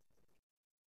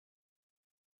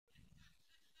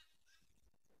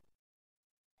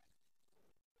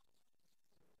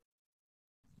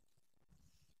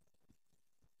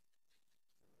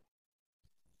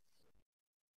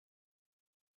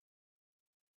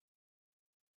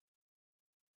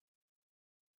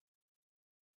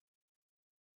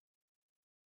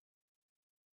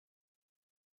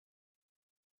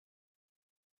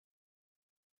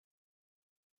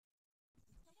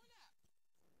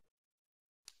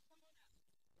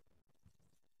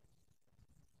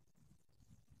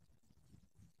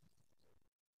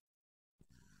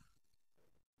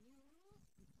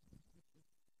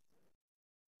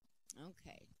up.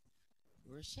 Okay.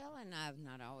 Rochelle and I have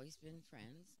not always been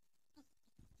friends.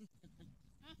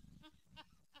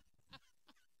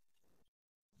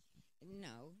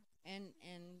 No. And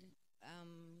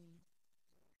um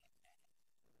because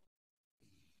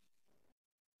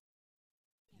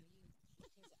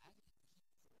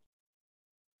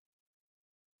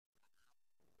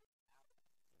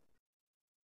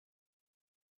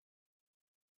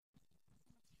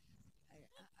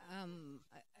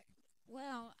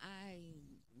well, I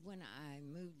when I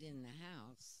moved in the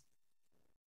house,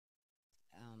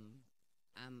 um,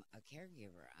 I'm a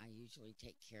caregiver. I usually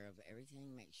take care of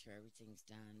everything, make sure everything's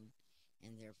done,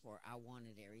 and therefore I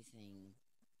wanted everything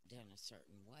done a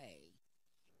certain way.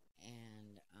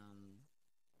 And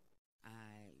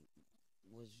I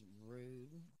was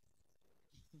rude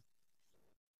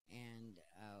and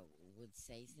would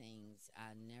say things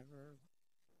I never.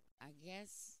 I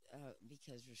guess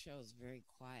because Rochelle is very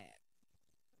quiet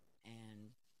and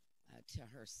to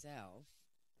herself,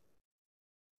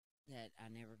 that I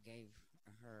never gave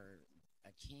her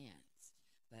a chance.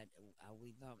 But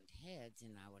we bumped heads,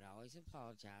 and I would always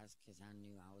apologize because I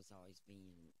knew I was always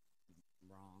being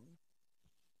wrong.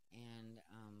 And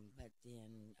but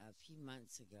then a few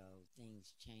months ago,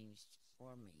 things changed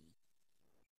for me,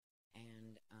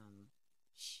 and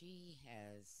she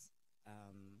has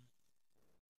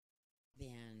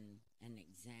been an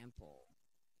example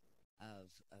of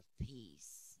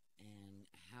peace and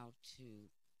how to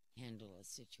handle a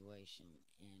situation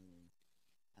and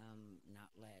not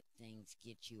let things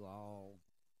get you all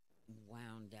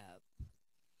wound up.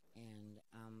 And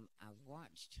I've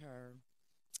watched her,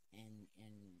 and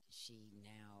she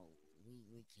now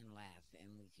we can laugh and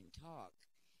we can talk,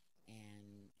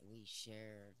 and we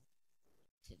share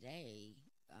today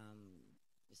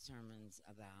sermons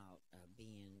about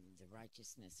being the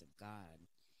righteousness of God,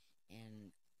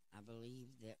 and I believe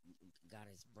that God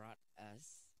has brought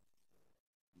us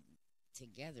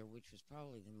together, which was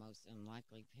probably the most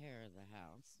unlikely pair of the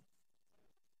house,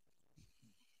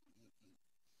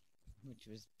 which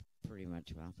was pretty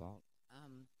much my fault.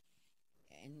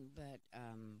 And but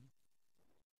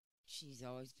she's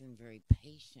always been very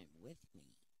patient with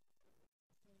me.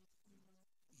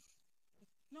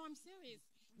 No, I'm serious.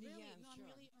 Really? Yeah, I'm No, I'm sure.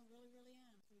 really, I really, really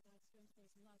am. Through God's strength,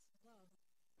 there's lots of love.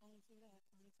 Only through that.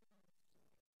 Only through that.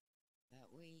 But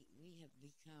we have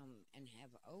become and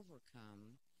have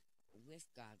overcome with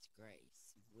God's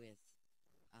grace, with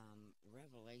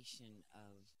revelation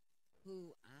of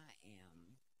who I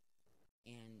am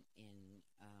in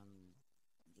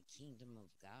the kingdom of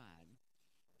God,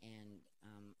 and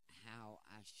how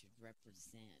I should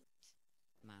represent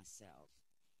myself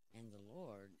and the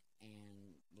Lord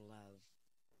and love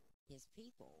His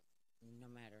people, no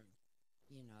matter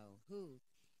who.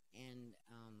 And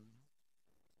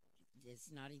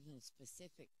it's not even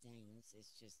specific things.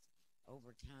 It's just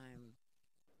over time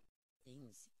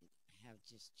things have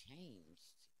just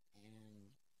changed,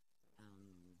 and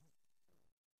um,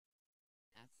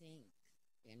 I think,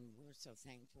 and we're so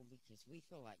thankful because we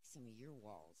feel like some of your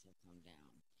walls have come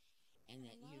down and A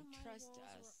that lot you of my trust walls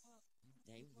were us. up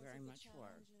They because very of the much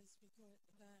were. challenges because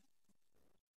that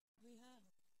we had.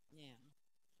 Yeah.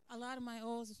 A lot of my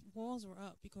walls were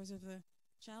up because of the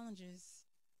challenges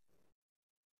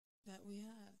that we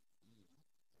had.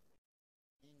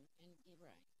 Mm. And you're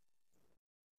right.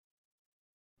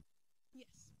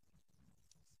 Yes.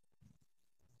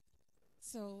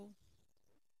 So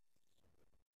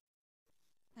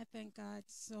I thank God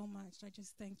so much. I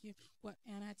just thank you. What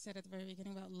Anna had said at the very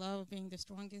beginning about love being the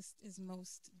strongest is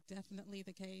most definitely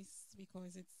the case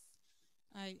because it's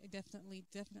I definitely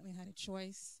had a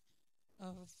choice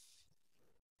of.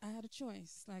 I had a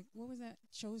choice. Like, what was that?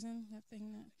 Chosen, that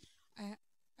thing that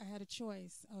I had a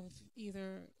choice of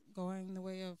either going the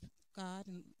way of God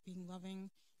and being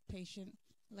loving, patient,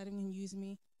 letting Him use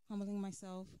me, humbling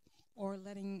myself, or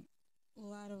letting a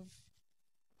lot of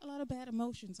a lot of bad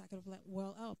emotions I could have let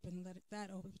well up and let that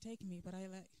overtake me. But I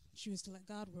choose to let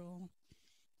God rule,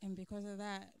 and because of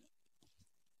that,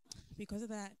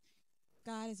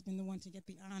 God has been the one to get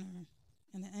the honor,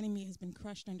 and the enemy has been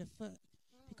crushed underfoot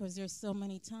because there's so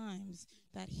many times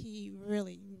that he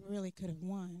really, really could have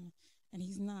won, and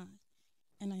he's not.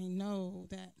 And I know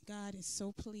that God is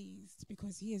so pleased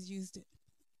because he has used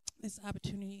this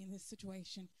opportunity in this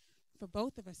situation for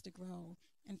both of us to grow,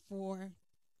 and for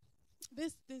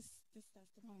this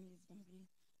testimony is going to be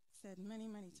said many,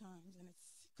 many times, and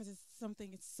it's because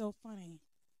it's so funny.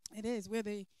 It is.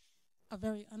 A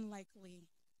very unlikely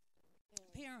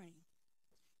pairing.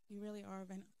 You really are a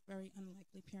very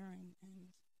unlikely pairing,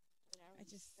 and But I I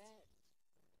just respect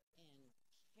and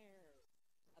care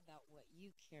about what you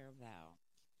care about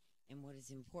and what is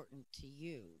important to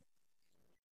you.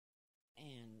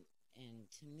 And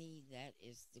to me, that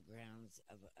is the grounds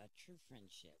of a true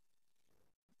friendship.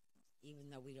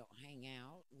 Even though we don't hang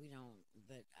out, we don't,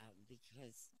 but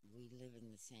because we live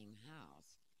in the same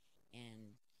house,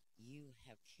 and you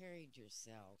have carried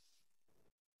yourself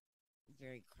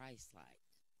very Christ-like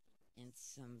in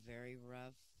some very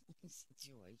rough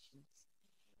situations,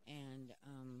 and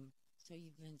so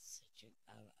you've been such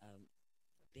a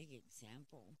big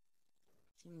example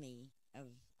to me of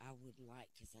I would like,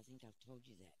 because I think I've told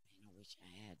you that, man, I wish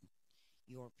I had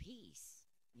your peace,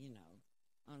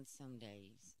 on some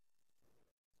days.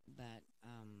 But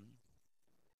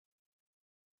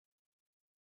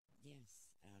yes,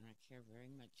 and I care very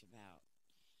much about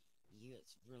you.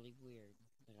 It's really weird,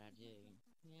 but I do.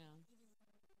 Yeah, it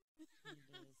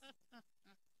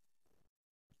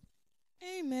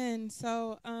is. Amen.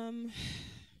 So,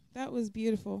 that was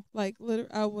beautiful. Like,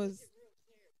 literally,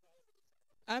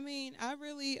 I mean, I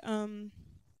really,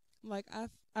 like,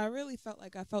 I really felt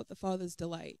like I felt the Father's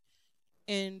delight.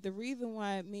 And the reason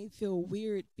why it may feel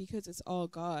weird because it's all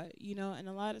God, and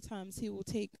a lot of times He will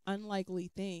take unlikely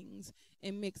things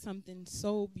and make something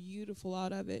so beautiful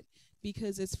out of it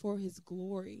because it's for His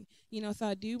glory. So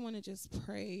I do want to just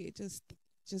pray,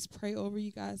 just pray over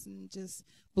you guys and just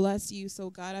bless you. So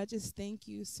God, I just thank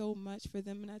you so much for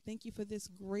them, and I thank you for this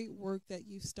great work that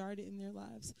you've started in their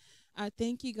lives. I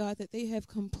thank you, God, that they have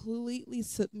completely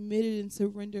submitted and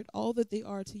surrendered all that they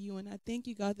are to you. And I thank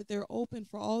you, God, that they're open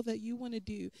for all that you want to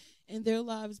do in their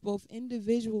lives, both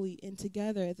individually and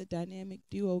together as a dynamic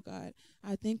duo, God.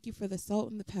 I thank you for the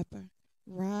salt and the pepper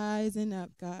rising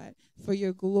up, God, for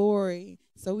your glory.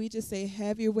 So we just say,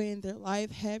 have your way in their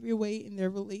life, have your way in their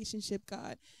relationship,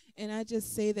 God. And I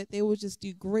just say that they will just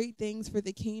do great things for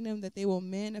the kingdom, that they will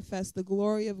manifest the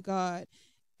glory of God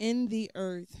in the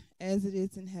earth as it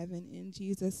is in heaven. In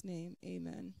Jesus' name,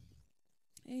 amen.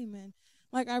 Amen.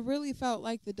 Like, I really felt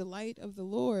like the delight of the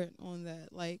Lord on that.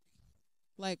 Like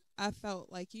I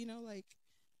felt like, like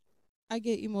I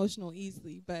get emotional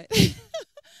easily, but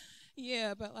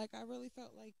yeah, but like I really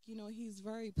felt like, He's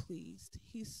very pleased.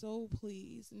 He's so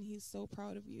pleased, and He's so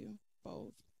proud of you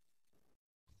both.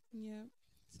 Yeah.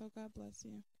 So God bless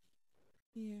you.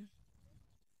 Yeah.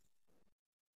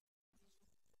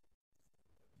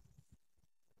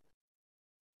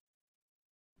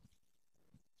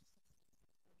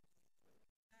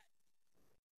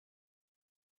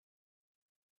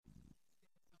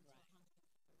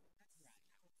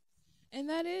 And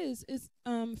that is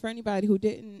for anybody who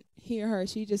didn't hear her,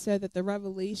 she just said that the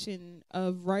revelation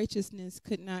of righteousness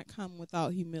could not come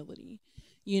without humility.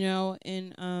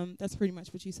 And that's pretty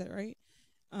much what you said, right?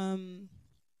 Um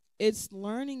it's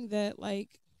learning that,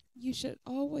 like, you should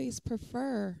always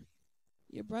prefer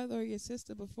your brother or your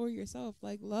sister before yourself.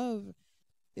 Like, love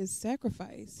is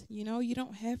sacrifice. You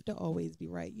don't have to always be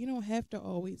right. You don't have to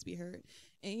always be heard.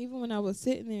 And even when I was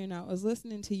sitting there and I was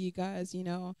listening to you guys,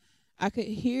 I could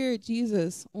hear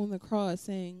Jesus on the cross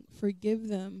saying, "Forgive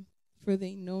them, for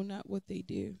they know not what they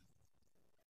do."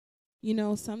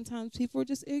 Sometimes people are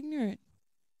just ignorant,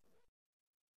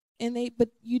 but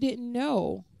you didn't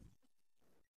know.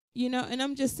 And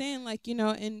I'm just saying, like,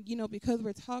 and because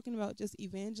we're talking about just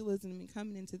evangelism and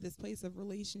coming into this place of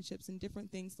relationships and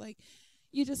different things, like,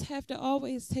 you just have to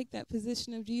always take that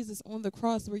position of Jesus on the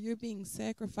cross where you're being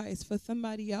sacrificed for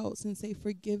somebody else and say,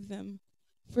 "Forgive them,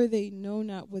 for they know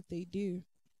not what they do."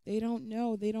 They don't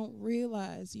know. They don't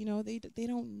realize. They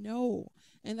don't know.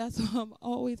 And that's why I'm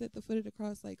always at the foot of the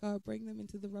cross, like, God, bring them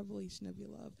into the revelation of your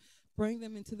love. bring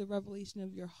them into the revelation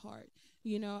of your heart.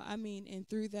 And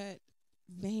through that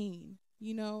vein,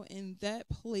 in that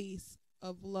place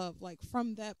of love, like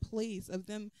from that place of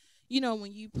them,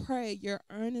 when you pray, you're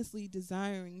earnestly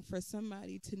desiring for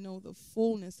somebody to know the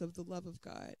fullness of the love of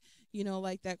God.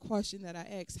 Like that question that I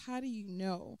asked, how do you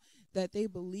know that they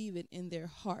believe it in their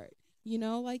heart?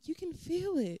 Like you can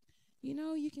feel it.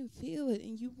 You can feel it,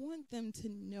 and you want them to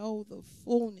know the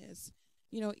fullness,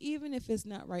 even if it's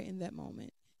not right in that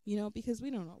moment, because we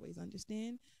don't always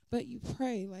understand. But you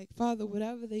pray, like, Father,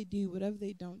 whatever they do, whatever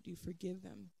they don't do, forgive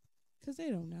them, because they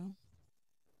don't know.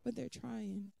 But they're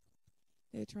trying.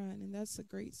 They're trying, and that's a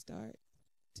great start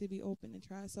to be open and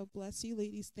try. So bless you,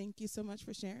 ladies. Thank you so much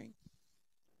for sharing.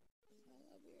 I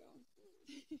love you.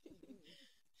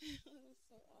 That was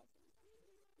so awesome.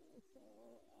 That was so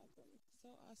awesome. So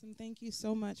awesome. Thank you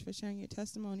so much for sharing your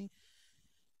testimony.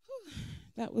 Whew,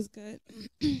 that was good.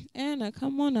 Anna,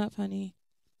 come on up, honey.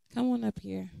 Come on up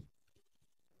here.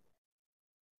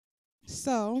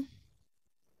 So,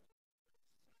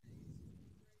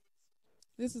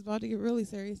 this is about to get really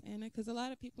serious, Anna, because a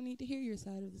lot of people need to hear your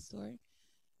side of the story.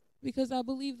 Because I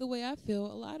believe the way I feel,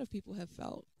 a lot of people have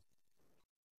felt.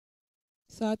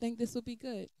 So I think this will be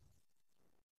good.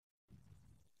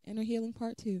 Inner healing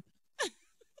part 2.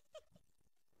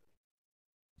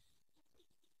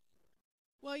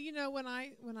 Well, when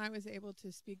I was able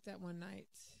to speak that one night,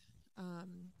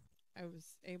 I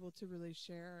was able to really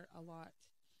share a lot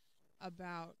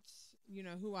about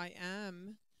who I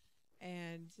am,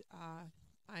 and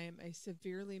I am a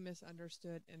severely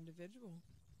misunderstood individual.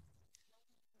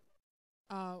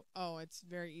 It's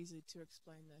very easy to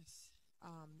explain this.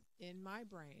 In my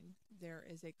brain, there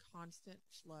is a constant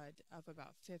flood of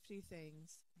about 50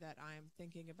 things that I am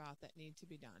thinking about that need to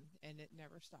be done, and it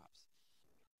never stops.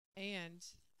 And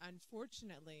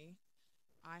unfortunately,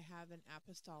 I have an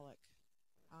apostolic,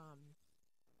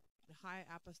 high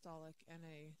apostolic, and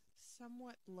a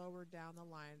somewhat lower down the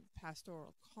line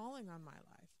pastoral calling on my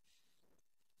life,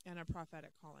 and a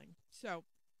prophetic calling. So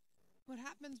what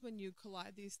happens when you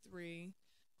collide these 3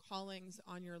 callings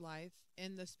on your life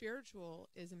in the spiritual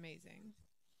is amazing,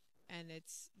 and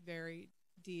it's very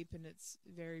deep, and it's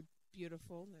very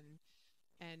beautiful,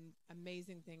 and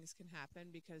amazing things can happen,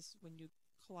 because when you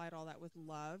collide all that with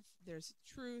love, there's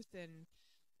truth, and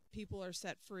people are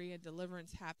set free, and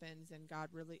deliverance happens, and God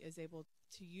really is able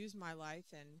to use my life,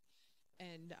 and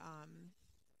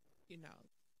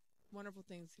wonderful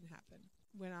things can happen.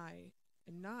 When I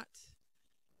am not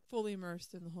fully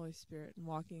immersed in the Holy Spirit and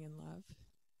walking in love,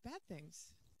 bad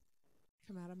things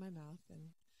come out of my mouth,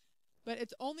 but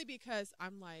it's only because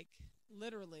I'm like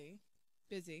literally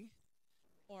busy,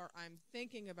 or I'm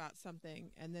thinking about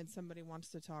something, and then somebody wants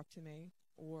to talk to me,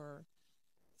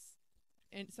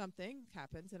 and something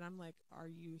happens, and I'm like, are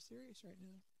you serious right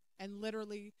now? And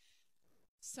literally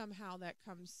somehow that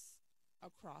comes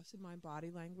across in my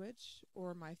body language,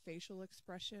 or my facial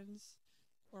expressions,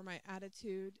 or my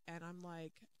attitude, and I'm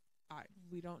like,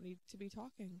 we don't need to be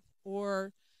talking.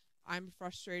 Or I'm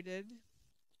frustrated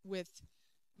with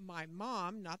my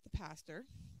mom, not the pastor,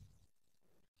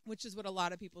 which is what a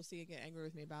lot of people see and get angry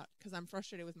with me about, because I'm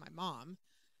frustrated with my mom,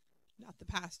 not the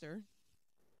pastor.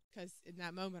 Because in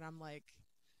that moment, I'm like,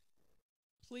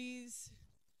 please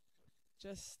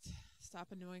just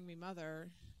stop annoying me, mother,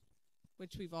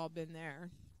 which we've all been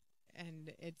there.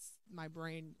 And my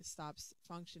brain stops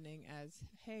functioning as,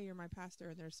 hey, you're my pastor,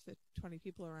 and there's 20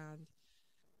 people around.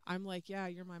 I'm like, yeah,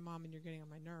 you're my mom, and you're getting on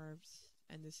my nerves,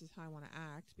 and this is how I want to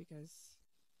act, because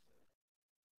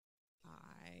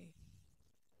I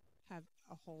have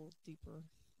a whole deeper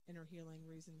inner healing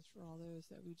reasons for all those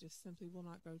that we just simply will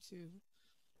not go to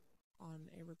on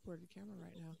a recorded camera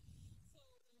right now.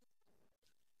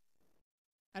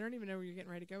 I don't even know where you're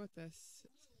getting ready to go with this.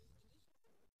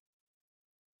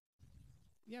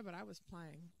 Yeah, but I was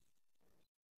playing.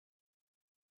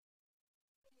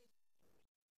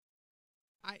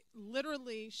 I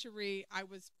literally, Cheri, I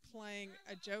was playing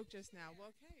a joke just now.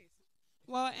 Well, okay.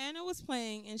 Well, Anna was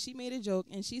playing, and she made a joke,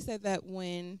 and she said that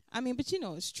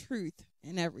but it's truth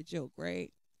in every joke,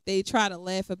 right? They try to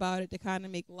laugh about it to kind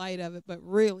of make light of it, but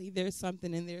really there's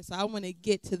something in there. So I want to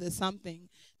get to the something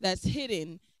that's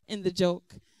hidden in the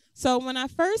joke. So when I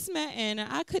first met Anna,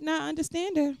 I could not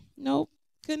understand her. Nope,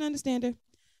 couldn't understand her.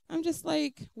 I'm just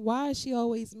like, why is she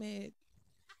always mad?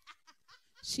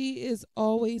 She is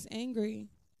always angry.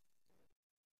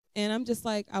 And I'm just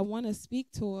like, I want to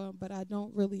speak to her, but I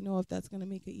don't really know if that's going to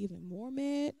make her even more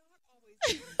mad.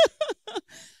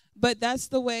 But that's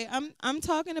the way I'm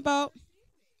talking about.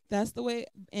 That's the way,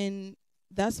 and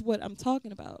that's what I'm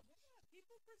talking about.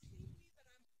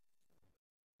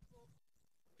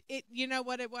 it you know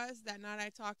what it was that night I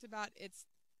talked about? It's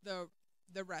the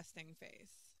the resting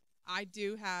face. I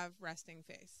do have resting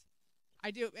face.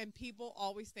 I do, and people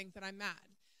always think that I'm mad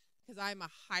because I'm a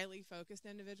highly focused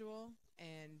individual,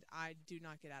 and I do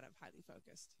not get out of highly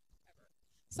focused ever.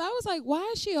 So I was like,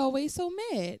 why is she always so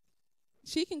mad?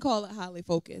 She can call it highly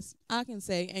focused. I can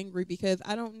say angry because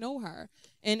I don't know her.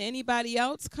 And anybody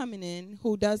else coming in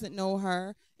who doesn't know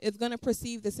her is going to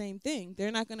perceive the same thing.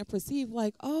 They're not going to perceive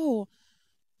like, oh,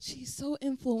 she's so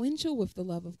influential with the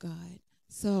love of God.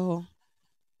 So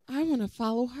I want to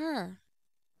follow her.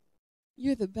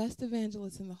 You're the best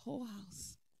evangelist in the whole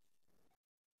house.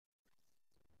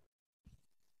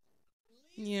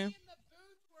 Yeah.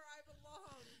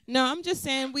 No, I'm just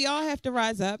saying we all have to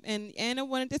rise up, and Anna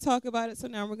wanted to talk about it, so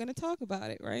now we're going to talk about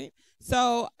it, right?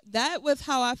 So that was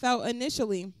how I felt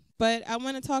initially, but I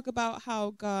want to talk about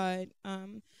how God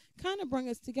kind of brought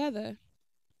us together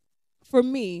for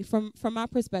me, from my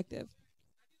perspective.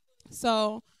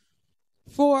 So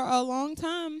for a long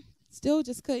time, still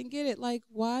just couldn't get it. Like,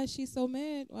 why is she so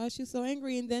mad? Why is she so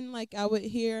angry? And then, like, I would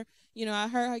hear, I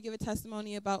heard her give a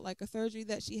testimony about, like, a surgery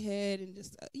that she had and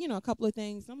just, a couple of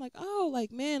things. And I'm like, oh,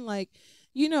 like, man, like,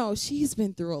 she's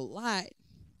been through a lot,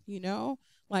 you know?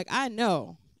 Like, I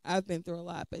know I've been through a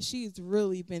lot, but she's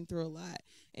really been through a lot.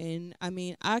 And, I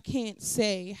mean, I can't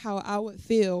say how I would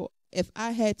feel if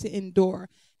I had to endure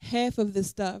half of the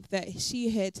stuff that she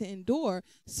had to endure.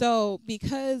 So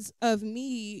because of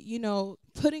me,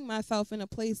 putting myself in a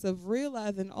place of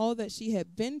realizing all that she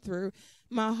had been through,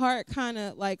 my heart kind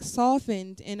of like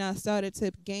softened, and I started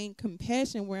to gain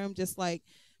compassion where I'm just like,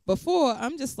 before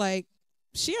I'm just like,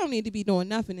 she don't need to be doing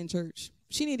nothing in church.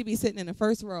 She need to be sitting in the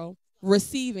first row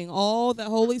receiving all the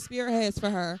Holy Spirit has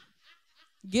for her.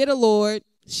 Get a Lord.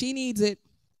 She needs it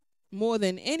more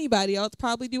than anybody else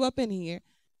probably do up in here.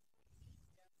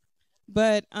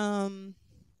 But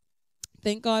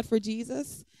thank God for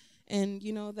Jesus. And,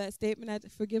 that statement, I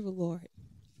forgive the Lord,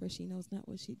 for she knows not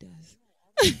what she does.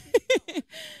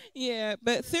 Yeah,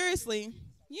 but seriously,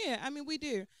 yeah, I mean, we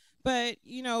do. But,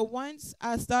 once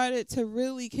I started to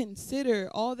really consider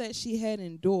all that she had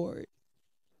endured,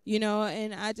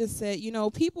 and I just said,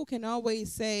 people can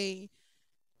always say,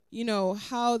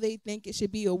 how they think it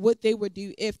should be or what they would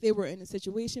do if they were in a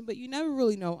situation, but you never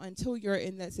really know until you're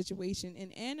in that situation.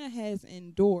 And Anna has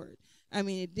endured. I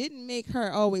mean, it didn't make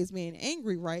her always being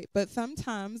angry, right? But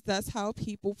sometimes that's how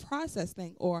people process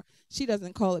things. Or she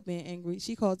doesn't call it being angry.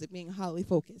 She calls it being highly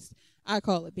focused. I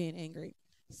call it being angry.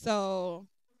 So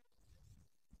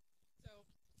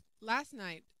Last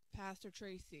night, Pastor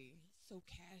Tracy so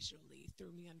casually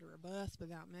threw me under a bus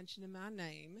without mentioning my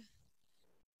name.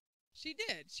 She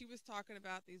did. She was talking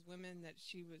about these women that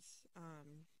she was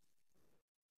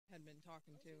had been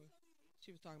talking to.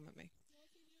 She was talking about me.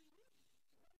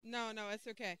 No, no, it's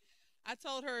okay. I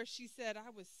told her. She said I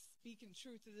was speaking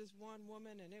truth to this one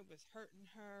woman, and it was hurting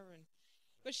her. And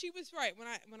but she was right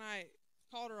when I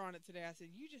called her on it today. I said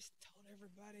you just told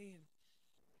everybody, and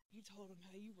you told them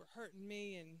how you were hurting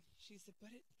me. And she said, but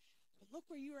look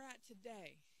where you are at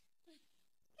today.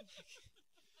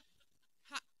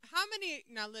 How many,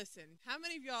 now listen, how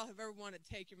many of y'all have ever wanted to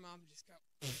take your mom and just go,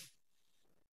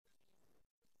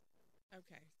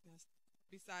 okay,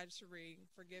 besides Cheri,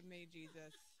 forgive me,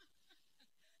 Jesus.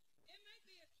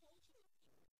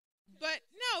 But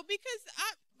no, because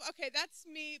okay, that's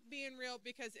me being real,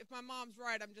 because if my mom's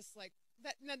right, I'm just like,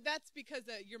 that's because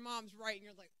your mom's right, and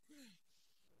you're like,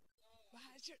 why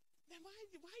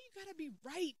you gotta be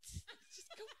right?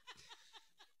 Just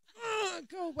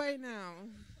go away now.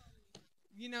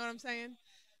 You know what I'm saying?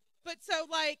 But so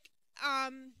like,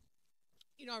 I've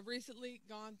recently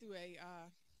gone through a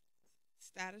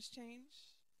status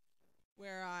change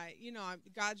where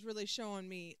God's really showing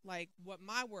me like what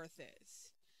my worth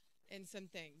is in some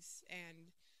things,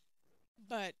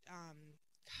 but God,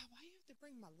 why you have to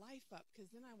bring my life up? Because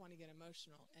then I want to get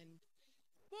emotional, and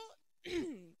well,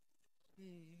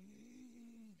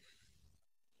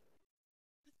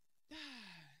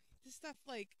 this stuff,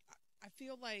 like, I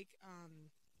feel like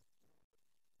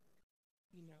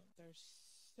there's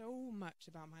so much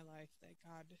about my life that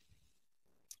God,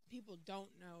 people don't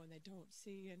know and they don't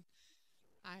see, and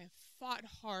I have fought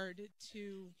hard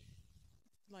to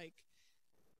like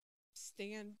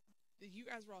stand. You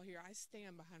guys were all here. I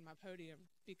stand behind my podium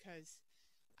because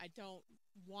I don't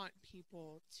want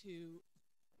people to,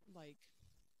 like,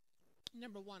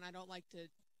 number one, I don't like to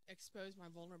expose my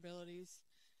vulnerabilities,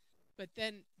 but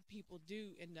then people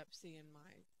do end up seeing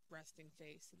my resting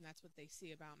face, and that's what they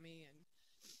see about me,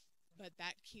 but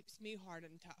that keeps me hard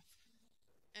and tough.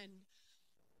 And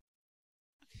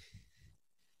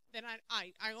then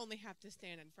I only have to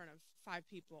stand in front of 5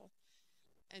 people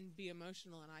and be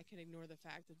emotional, and I can ignore the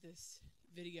fact that this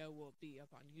video will be up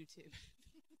on YouTube.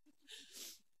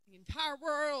 The entire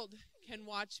world can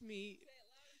watch me.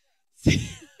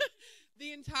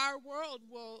 The entire world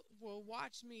will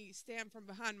watch me stand from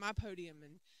behind my podium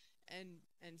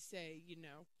and say,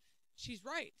 she's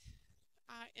right.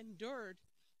 I endured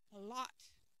a lot,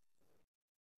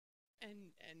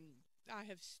 and I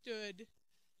have stood,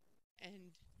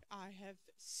 and I have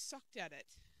sucked at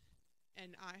it,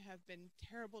 and I have been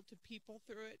terrible to people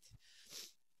through it.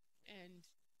 And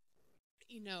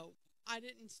I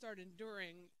didn't start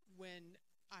enduring when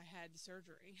I had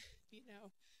surgery.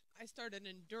 I started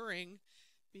enduring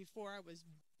before I was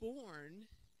born,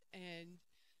 and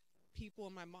people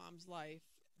in my mom's life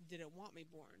didn't want me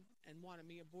born and wanted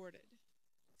me aborted.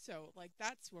 So,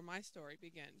 that's where my story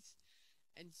begins.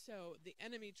 And so the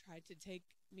enemy tried to take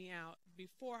me out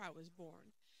before I was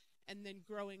born, and then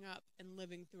growing up and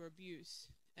living through abuse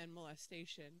and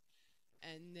molestation,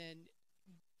 and then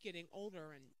getting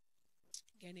older and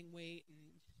gaining weight and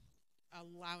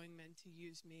allowing men to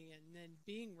use me, and then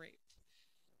being raped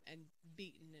and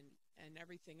beaten and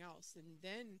everything else. And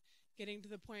then getting to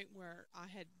the point where I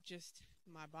had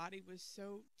my body was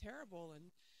so terrible,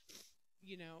 and,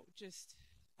 just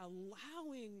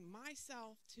allowing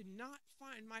myself to not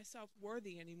find myself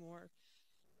worthy anymore,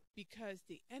 because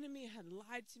the enemy had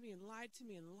lied to me and lied to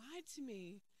me and lied to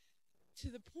me, to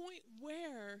the point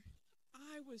where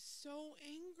I was so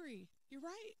angry. You're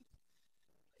right.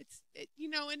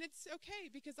 And it's okay,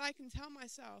 because I can tell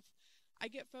myself, I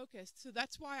get focused. So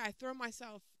that's why I throw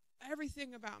myself,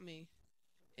 everything about me,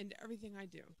 into everything I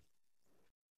do.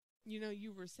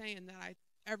 You were saying that I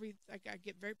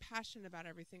get very passionate about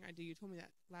everything I do. You told me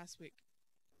that last week.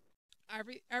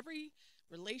 Every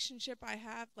relationship I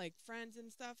have, like friends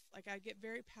and stuff, I get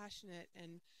very passionate,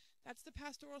 and that's the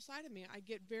pastoral side of me. I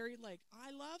get very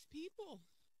I love people.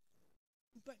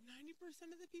 But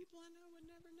 90% of the people I know would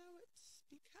never know it,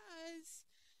 because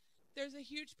there's a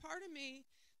huge part of me,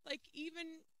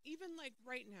 even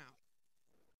right now,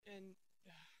 and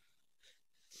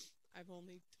I've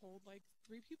only told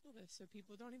 3 people this, so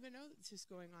people don't even know that this is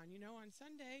going on. On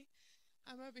Sunday,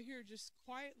 I'm over here just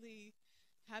quietly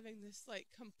having this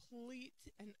complete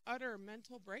and utter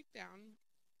mental breakdown,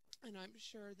 and I'm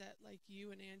sure that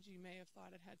you and Angie may have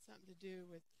thought it had something to do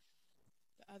with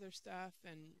the other stuff,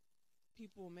 and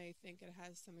people may think it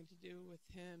has something to do with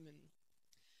him,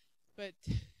 but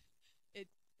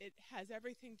it has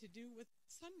everything to do with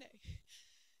Sunday.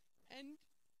 And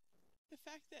the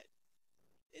fact that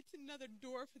it's another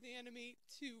door for the enemy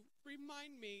to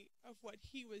remind me of what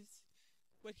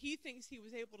he thinks he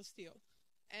was able to steal,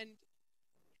 and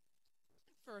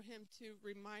for him to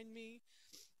remind me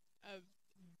of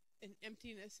an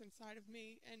emptiness inside of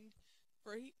me, and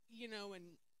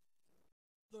and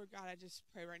Lord God, I just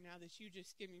pray right now that you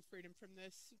just give me freedom from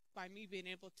this, by me being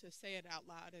able to say it out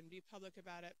loud and be public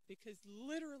about it, because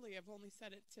literally I've only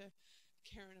said it to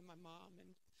Karen and my mom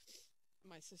and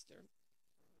my sister,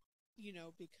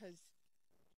 because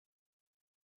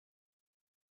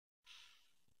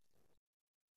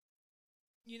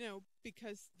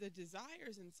because the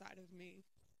desires inside of me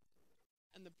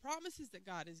and the promises that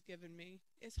God has given me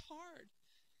is hard.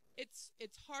 It's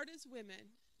hard as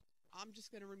women. I'm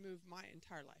just going to remove my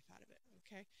entire life out of it,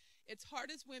 okay? It's hard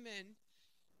as women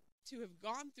to have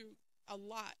gone through a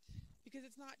lot, because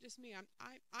it's not just me.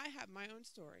 I have my own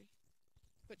story,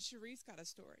 but Cheri's got a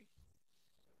story.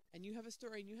 And you have a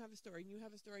story, and you have a story, and you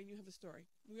have a story, and you have a story.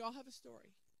 We all have a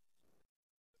story.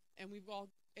 And we've all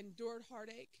endured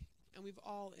heartache, and we've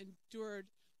all endured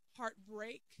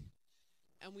heartbreak,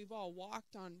 and we've all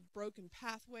walked on broken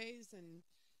pathways and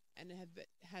have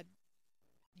had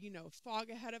fog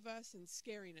ahead of us and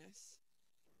scariness.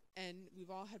 And we've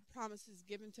all had promises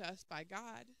given to us by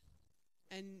God,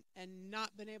 and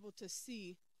not been able to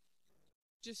see,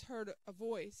 just heard a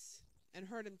voice and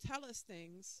heard him tell us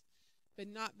things, but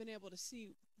not been able to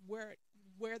see where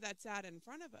that's at in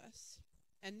front of us.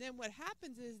 And then what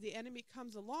happens is the enemy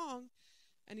comes along,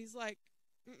 and he's like,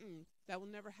 that will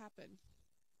never happen,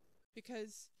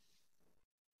 because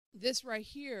this right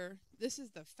here, this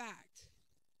is the fact.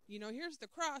 Here's the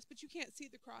cross, but you can't see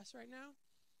the cross right now,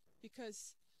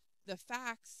 because the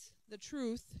facts, the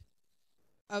truth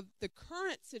of the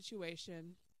current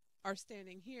situation are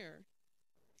standing here.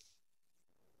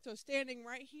 So standing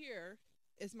right here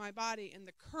is my body in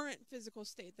the current physical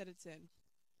state that it's in.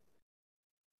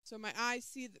 So my eyes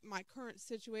see my current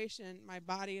situation, my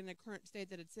body in the current state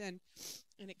that it's in,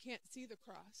 and it can't see the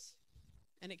cross.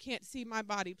 And it can't see my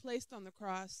body placed on the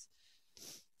cross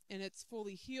in its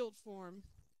fully healed form,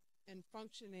 and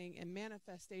functioning and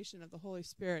manifestation of the Holy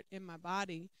Spirit in my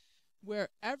body, where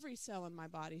every cell in my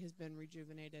body has been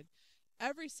rejuvenated.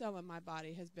 Every cell in my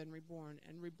body has been reborn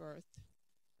and rebirthed.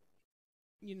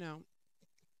 You know,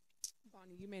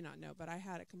 Bonnie, you may not know, but I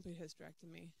had a complete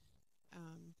hysterectomy.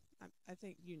 I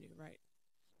think you knew, right?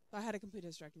 So I had a complete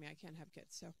hysterectomy. I can't have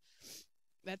kids. So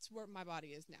that's where my body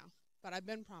is now. But I've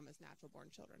been promised natural born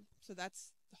children. So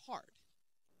that's hard,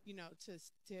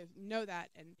 to know that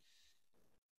and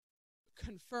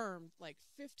confirmed like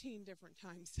 15 different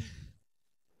times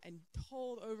and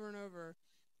told over and over.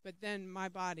 But then my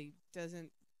body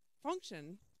doesn't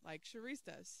function like Cheri's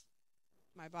does.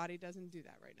 My body doesn't do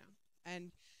that right now.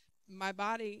 And my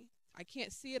body, I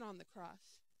can't see it on the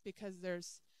cross because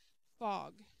there's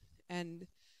fog and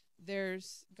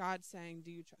there's God saying,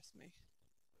 do you trust me?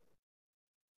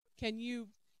 Can you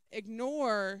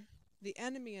ignore the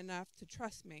enemy enough to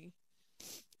trust me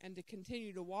and to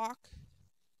continue to walk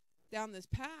down this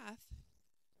path?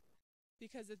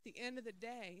 Because at the end of the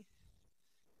day,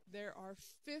 there are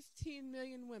 15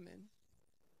 million women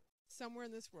somewhere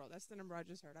in this world. That's the number I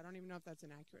just heard. I don't even know if that's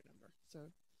an accurate number.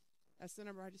 So that's the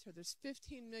number I just heard. There's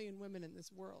 15 million women in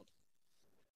this world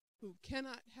who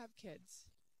cannot have kids,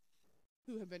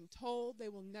 who have been told they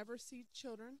will never see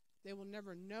children. They will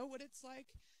never know what it's like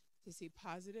to see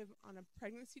positive on a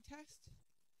pregnancy test.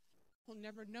 Will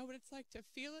never know what it's like to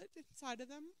feel it inside of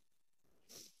them.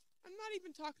 I'm not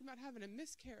even talking about having a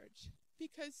miscarriage,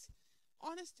 because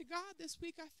honest to God, this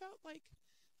week I felt like,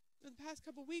 for the past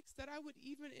couple weeks, that I would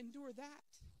even endure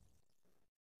that,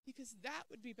 because that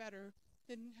would be better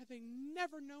than having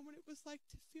never known what it was like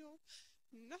to feel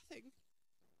nothing.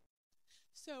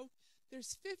 So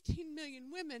there's 15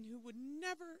 million women who would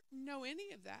never know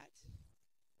any of that,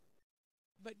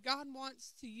 but God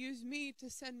wants to use me to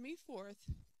send me forth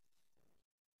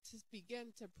to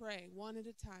begin to pray one at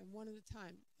a time,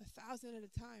 1,000 at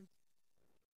a time,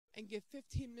 and give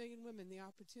 15 million women the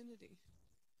opportunity.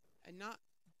 And not,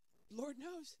 Lord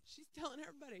knows, she's telling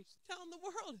everybody, she's telling the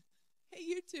world, hey,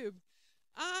 YouTube,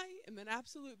 I am an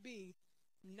absolute B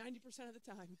 90% of the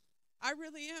time. I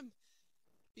really am,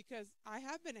 because I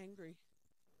have been angry.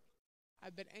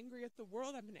 I've been angry at the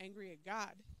world. I've been angry at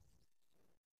God.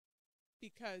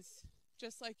 Because,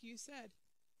 just like you said,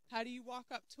 how do you walk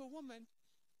up to a woman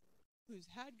who's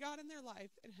had God in their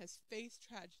life and has faced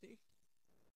tragedy?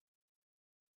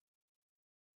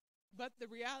 But the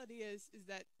reality is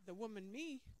that the woman,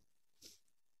 me,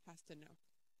 has to know.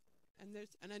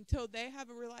 And until they have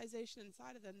a realization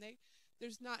inside of them,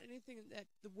 there's not anything that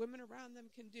the women around them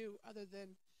can do other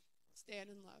than stand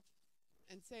in love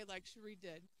and say, like Cheri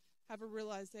did, have a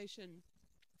realization.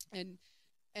 And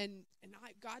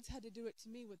God's had to do it to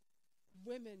me with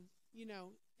women.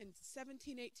 In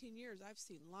 17, 18 years, I've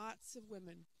seen lots of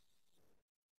women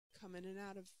come in and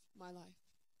out of my life.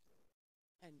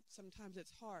 And sometimes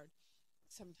it's hard.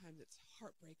 Sometimes it's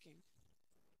heartbreaking.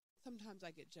 Sometimes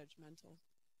I get judgmental.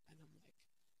 And I'm like,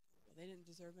 well, they didn't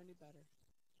deserve any better.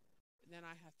 And then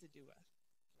I have to do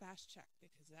a fast check,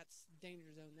 because that's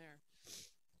danger zone there.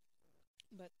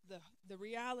 But the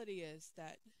reality is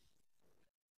that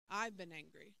I've been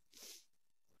angry.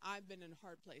 I've been in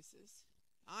hard places.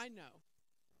 I know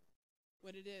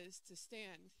what it is to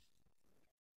stand.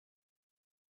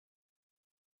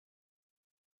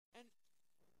 And,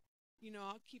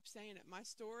 I'll keep saying it. My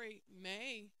story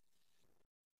may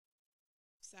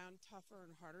sound tougher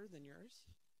and harder than yours,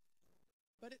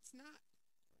 but it's not.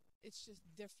 It's just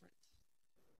different.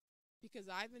 Because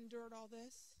I've endured all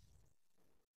this,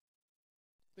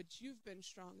 but you've been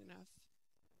strong enough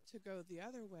to go the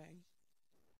other way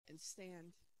and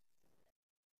stand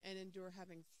and endure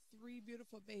having 3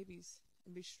 beautiful babies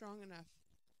and be strong enough.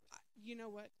 You know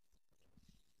what?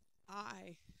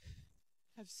 I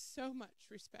have so much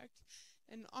respect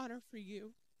and honor for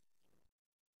you,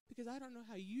 because I don't know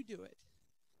how you do it.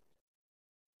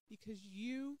 Because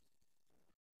you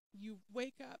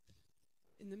wake up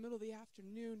in the middle of the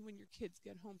afternoon when your kids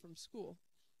get home from school.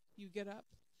 You get up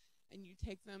and you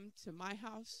take them to my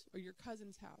house or your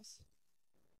cousin's house.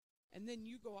 And then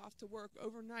you go off to work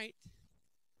overnight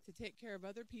to take care of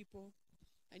other people,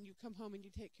 and you come home and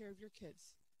you take care of your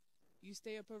kids. You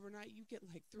stay up overnight, you get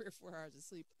like 3 or 4 hours of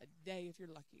sleep a day if you're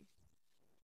lucky.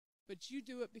 But you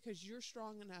do it because you're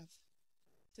strong enough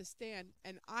to stand.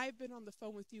 And I've been on the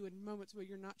phone with you in moments where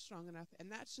you're not strong enough,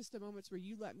 and that's just the moments where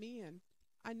you let me in.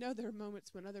 I know there are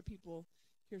moments when other people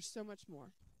hear so much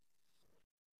more.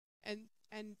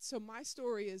 And so my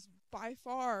story is by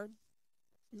far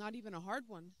not even a hard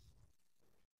one.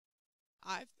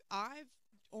 I've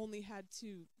only had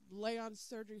to lay on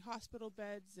surgery hospital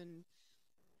beds and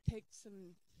take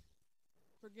some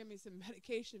give me some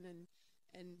medication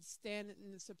and stand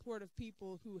in the support of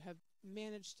people who have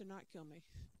managed to not kill me.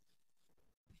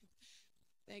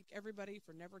 Thank everybody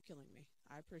for never killing me.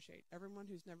 I appreciate everyone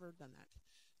who's never done that.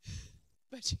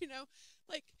 But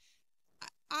like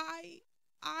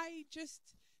I just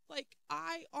like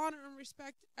I honor and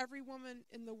respect every woman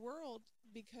in the world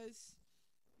because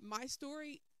my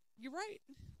story, you're right.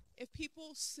 If people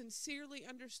sincerely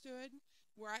understood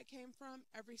where I came from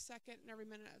every second and every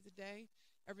minute of the day,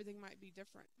 everything might be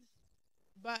different.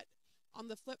 But on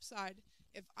the flip side,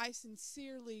 if I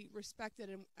sincerely respected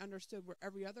and understood where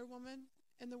every other woman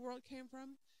in the world came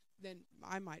from, then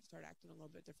I might start acting a little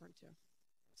bit different too.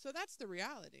 So that's the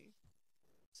reality.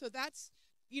 So that's,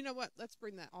 you know what, let's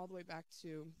bring that all the way back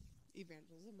to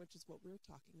evangelism, which is what we were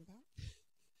talking about.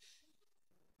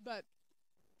 But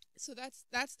so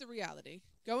that's the reality.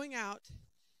 Going out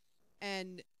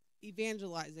and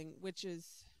evangelizing, which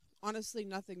is honestly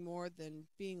nothing more than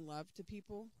being love to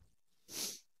people,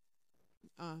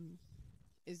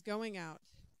 is going out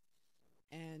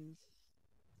and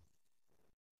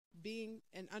being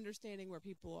and understanding where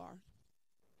people are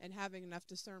and having enough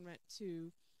discernment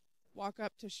to walk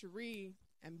up to Cheri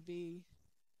and be,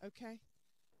 okay,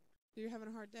 so you're having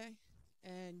a hard day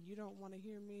and you don't want to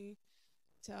hear me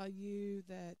tell you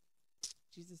that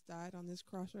Jesus died on this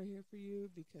cross right here for you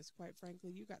because, quite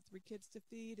frankly, you got 3 kids to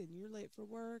feed and you're late for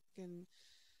work and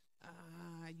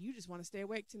you just want to stay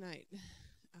awake tonight.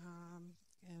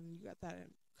 And you got that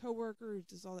coworker who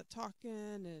does all that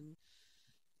talking and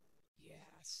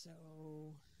so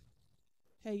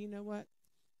hey, you know what?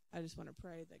 I just want to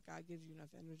pray that God gives you enough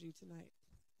energy tonight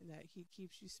and that he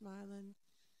keeps you smiling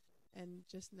and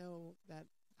just know that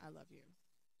I love you.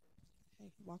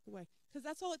 Hey, walk away. Because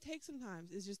that's all it takes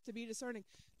sometimes is just to be discerning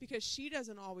because she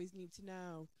doesn't always need to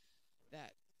know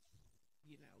that,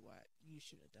 you know what, you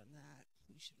should have done that.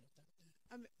 You should have done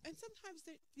that. And sometimes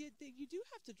you do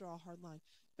have to draw a hard line,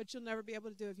 but you'll never be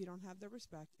able to do it if you don't have their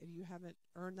respect, if you haven't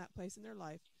earned that place in their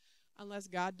life, unless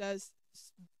God does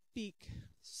speak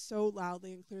so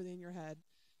loudly and clearly in your head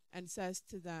and says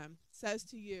to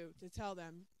you to tell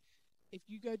them, if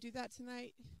you go do that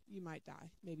tonight, you might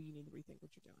die. Maybe you need to rethink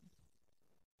what you're doing.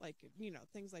 Like,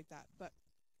 things like that. But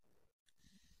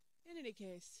in any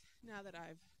case, now that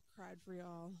I've cried for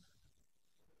y'all,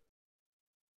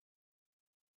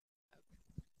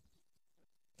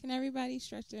 Can everybody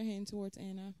stretch their hand towards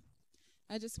Anna?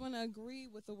 I just want to agree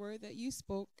with the word that you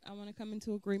spoke. I want to come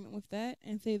into agreement with that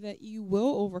and say that you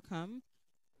will overcome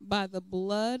by the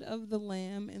blood of the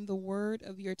Lamb and the word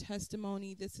of your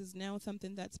testimony. This is now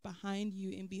something that's behind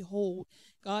you. And behold,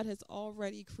 God has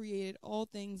already created all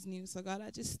things new. So, God,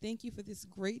 I just thank you for this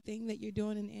great thing that you're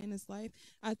doing in Anna's life.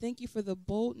 I thank you for the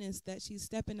boldness that she's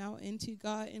stepping out into,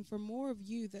 God, and for more of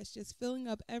you that's just filling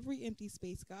up every empty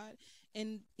space, God.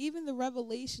 And even the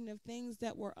revelation of things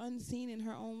that were unseen in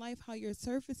her own life, how you're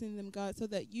surfacing them, God, so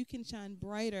that you can shine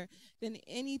brighter than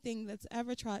anything that's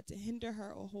ever tried to hinder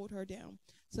her or hold her down.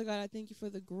 So, God, I thank you for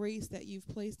the grace that you've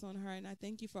placed on her, and I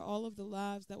thank you for all of the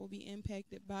lives that will be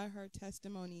impacted by her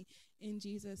testimony. In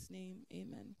Jesus' name,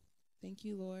 amen. Thank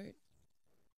you, Lord.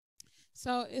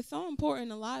 So it's so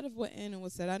important, a lot of what Anna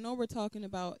was said. I know we're talking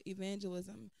about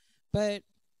evangelism, but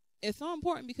it's so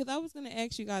important because I was going to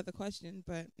ask you guys the question,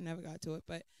 but never got to it.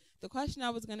 But the question I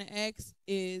was going to ask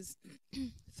is,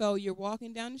 so you're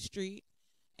walking down the street,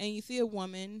 and you see a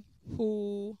woman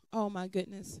who, oh, my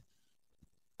goodness,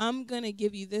 I'm going to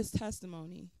give you this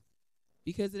testimony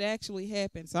because it actually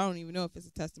happened. So I don't even know if it's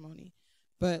a testimony.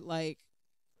 But, like,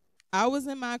 I was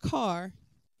in my car,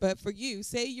 but for you,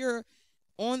 say you're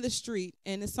on the street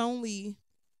and it's only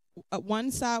one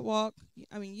sidewalk,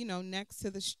 next to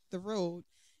the road.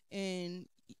 And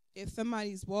if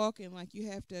somebody's walking, like, you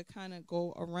have to kind of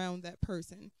go around that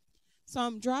person. So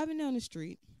I'm driving down the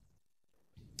street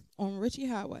on Ritchie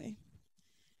Highway.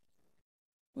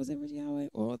 Was it Ritchie Highway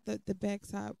or the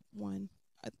backside one?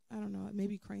 I don't know.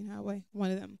 Maybe Crane Highway,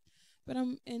 one of them. But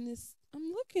I'm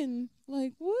looking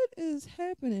like, what is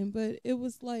happening? But it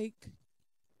was like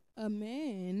a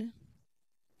man,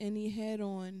 and he had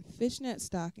on fishnet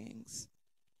stockings,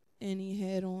 and he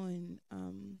had on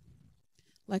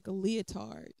like a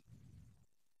leotard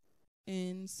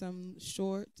and some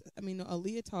shorts. A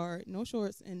leotard, no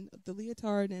shorts, and the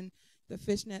leotard and the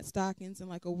fishnet stockings and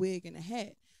like a wig and a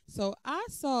hat. So I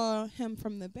saw him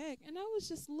from the back, and I was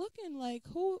just looking like,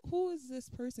 who is this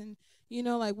person? You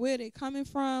know, like where they coming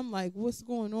from? Like what's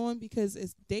going on? Because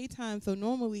it's daytime, so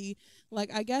normally,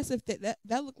 like I guess if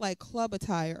that looked like club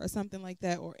attire or something like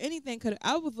that, or anything could.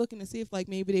 I was looking to see if like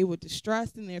maybe they were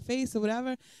distressed in their face or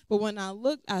whatever. But when I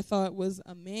looked, I thought it was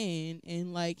a man,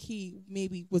 and like he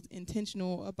maybe was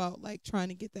intentional about like trying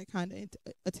to get that kind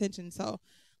of attention. So,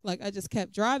 like I just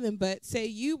kept driving. But say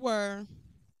you were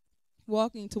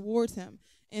walking towards him,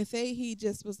 and say he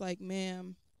just was like,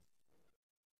 "Ma'am,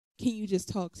 can you just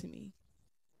talk to me?"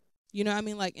 You know what I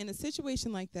mean? Like in a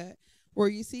situation like that, where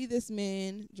you see this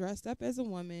man dressed up as a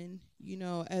woman, you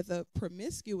know, as a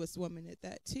promiscuous woman at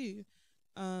that too,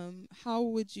 how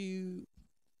would you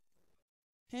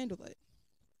handle it?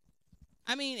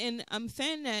 I mean, and I'm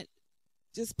saying that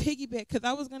just piggyback, because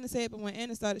I was going to say it, but when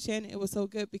Anna started sharing it, it was so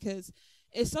good because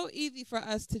it's so easy for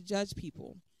us to judge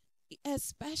people,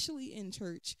 especially in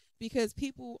church, because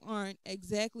people aren't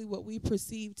exactly what we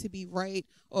perceive to be right,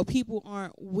 or people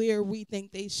aren't where we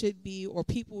think they should be, or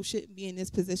people shouldn't be in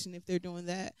this position if they're doing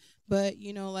that. But,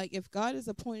 you know, like if God has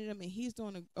appointed them and he's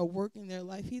doing a work in their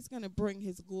life, he's going to bring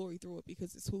his glory through it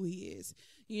because it's who he is,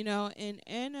 you know. And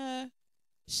Anna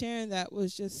sharing that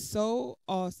was just so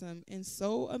awesome and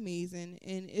so amazing,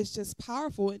 and it's just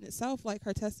powerful in itself. Like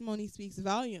her testimony speaks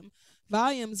volumes.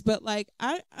 But like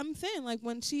I'm saying, like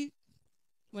when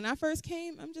I first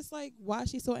came, I'm just like, why is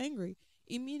she so angry?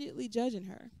 Immediately judging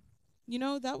her. You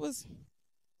know, that was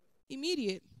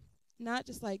immediate. Not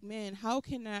just like, man, how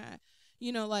can I,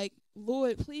 you know, like,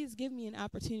 Lord, please give me an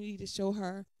opportunity to show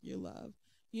her your love.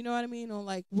 You know what I mean? Or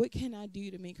like, what can I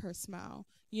do to make her smile?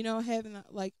 You know, having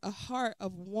like a heart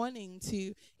of wanting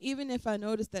to, even if I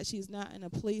notice that she's not in a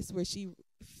place where she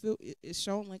is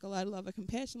showing like a lot of love and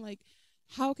compassion, like,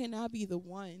 how can I be the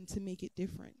one to make it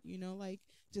different? You know, like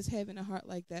just having a heart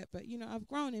like that. But, you know, I've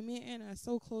grown, and me and Anna are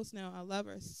so close now. I love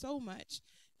her so much.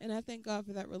 And I thank God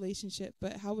for that relationship.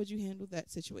 But how would you handle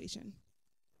that situation?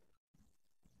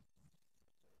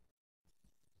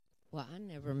 Well, I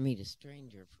never meet a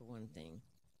stranger, for one thing.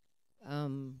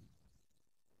 Um,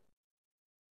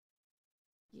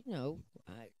 you know,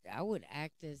 I would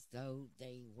act as though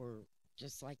they were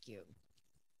just like you,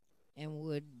 and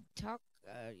would talk,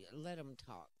 let them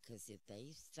talk. Because if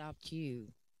they stopped you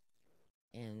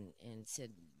and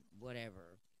said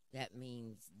whatever, that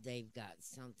means they've got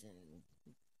something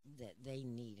that they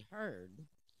need heard.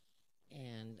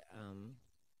 And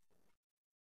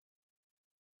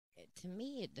to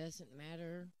me, it doesn't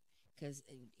matter because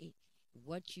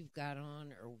what you've got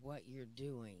on or what you're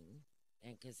doing.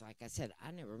 And because, like I said,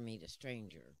 I never meet a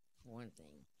stranger, for one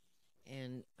thing.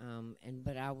 And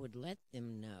but I would let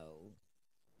them know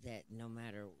that no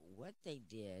matter what they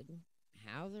did,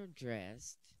 how they're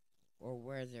dressed, or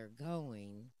where they're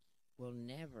going, will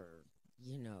never,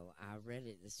 I read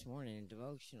it this morning in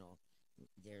devotional.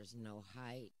 There's no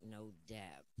height, no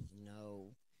depth,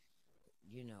 no,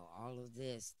 all of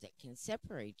this that can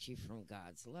separate you from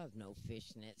God's love. No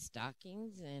fishnet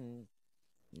stockings and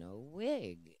no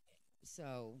wig.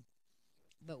 So,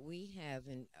 but we have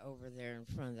over there in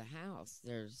front of the house,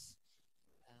 there's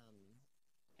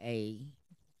a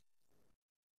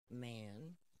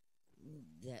man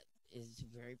that is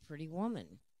a very pretty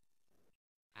woman.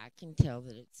 I can tell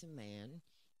that it's a man,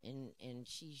 and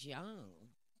she's young,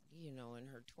 in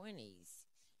her 20s,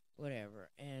 whatever.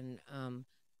 And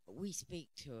we speak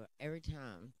to her every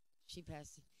time she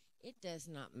passes. It does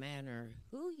not matter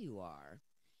who you are,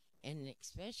 and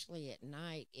especially at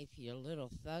night, if you're a little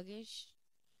thuggish,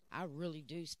 I really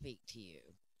do speak to you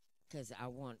because I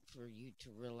want for you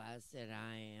to realize that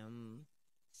I am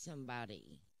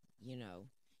somebody, you know.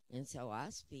 And so I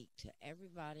speak to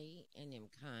everybody and am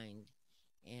kind,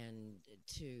 and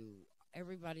to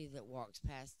everybody that walks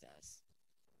past us.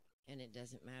 And it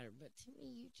doesn't matter. But to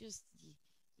me,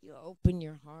 you open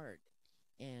your heart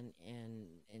and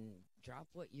drop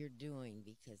what you're doing,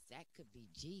 because that could be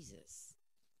Jesus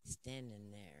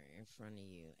standing there in front of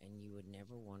you, and you would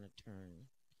never want to turn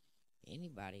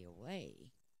anybody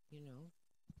away.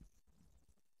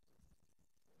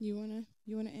 You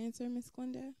wanna answer, Miss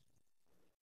Glenda?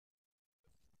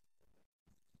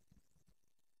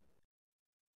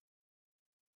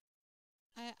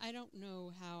 I don't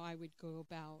know how I would go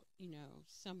about,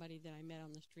 somebody that I met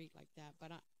on the street like that,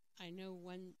 but I know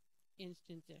one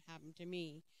instance that happened to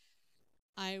me.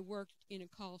 I worked in a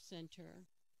call center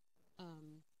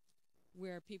um,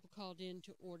 where people called in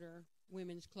to order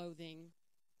women's clothing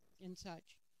and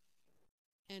such.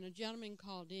 And a gentleman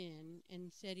called in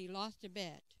and said he lost a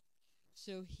bet,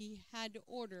 so he had to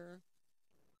order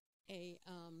a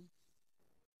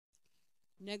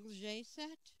negligee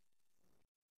set,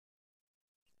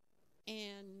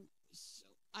 and so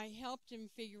I helped him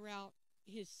figure out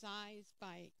his size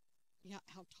by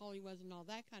how tall he was and all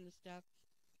that kind of stuff.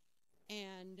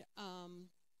 And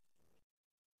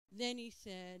then he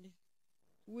said,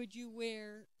 would you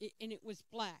wear it? And it was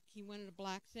black. He wanted a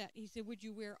black set. He said, would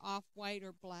you wear off-white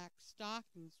or black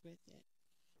stockings with it?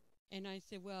 And I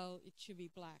said, well, it should be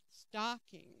black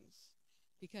stockings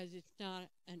because it's not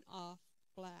an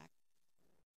off-black.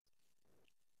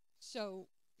 So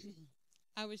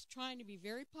I was trying to be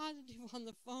very positive on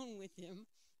the phone with him.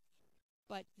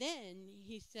 But then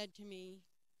he said to me,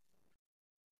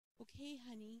 okay,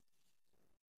 honey,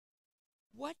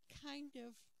 what kind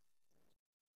of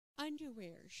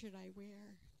underwear should I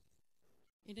wear?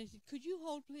 And I said, could you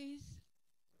hold, please?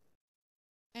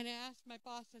 And I asked my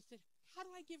boss, I said, how do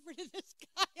I get rid of this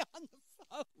guy on the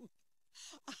phone?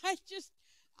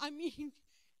 I mean,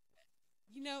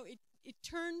 it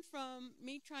turned from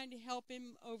me trying to help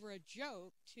him over a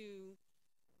joke to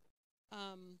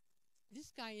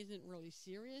this guy isn't really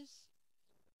serious.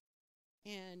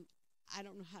 And I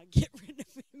don't know how to get rid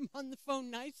of him on the phone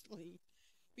nicely.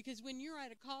 Because when you're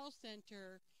at a call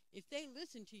center, if they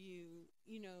listen to you,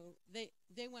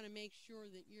 they want to make sure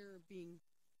that you're being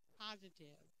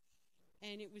positive.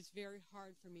 And it was very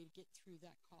hard for me to get through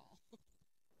that call.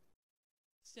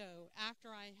 So after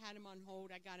I had him on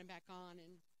hold, I got him back on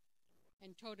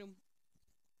and told him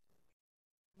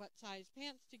what size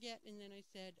pants to get. And then I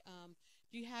said,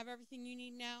 do you have everything you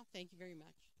need now? Thank you very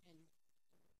much. And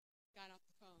got off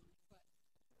the phone. But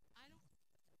I don't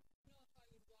know if I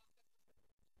would walk up.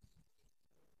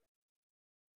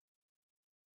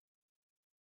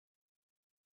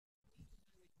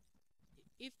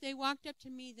 If they walked up to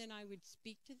me, then I would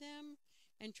speak to them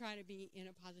and try to be in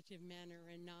a positive manner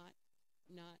and not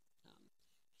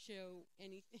show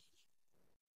anything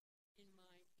in my.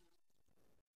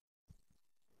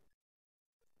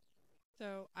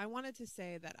 So I wanted to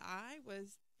say that I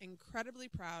was incredibly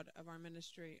proud of our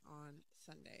ministry on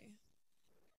Sunday.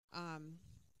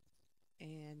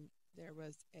 And there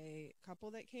was a couple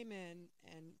that came in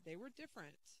and they were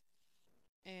different.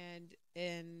 And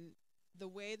in the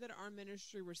way that our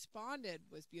ministry responded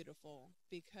was beautiful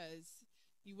because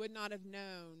you would not have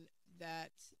known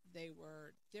that they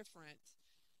were different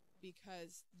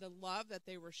because the love that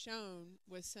they were shown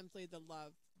was simply the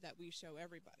love that we show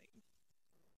everybody.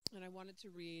 And I wanted to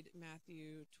read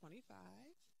Matthew 25,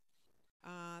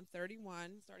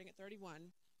 31, starting at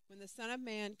 31. When the Son of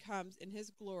Man comes in his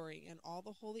glory and all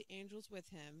the holy angels with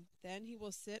him, then he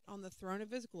will sit on the throne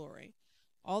of his glory.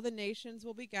 All the nations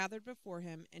will be gathered before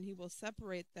him, and he will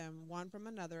separate them one from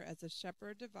another as a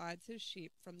shepherd divides his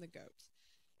sheep from the goats.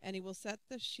 And he will set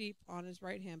the sheep on his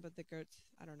right hand, but the goats,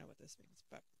 I don't know what this means,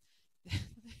 but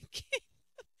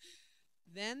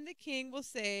then the king will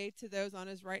say to those on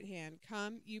his right hand,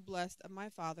 come, you blessed of my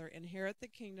Father, inherit the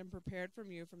kingdom prepared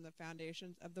from you from the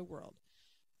foundations of the world.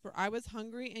 For I was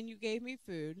hungry, and you gave me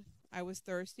food. I was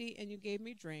thirsty, and you gave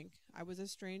me drink. I was a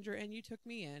stranger, and you took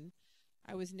me in.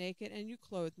 I was naked, and you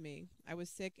clothed me. I was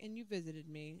sick, and you visited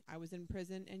me. I was in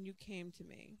prison, and you came to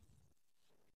me.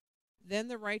 Then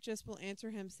the righteous will answer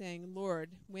him, saying,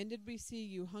 Lord, when did we see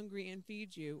you hungry and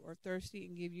feed you, or thirsty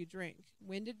and give you drink?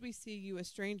 When did we see you a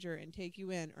stranger and take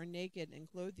you in, or naked and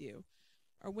clothe you?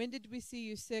 Or when did we see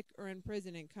you sick or in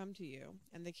prison and come to you?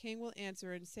 And the king will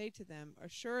answer and say to them,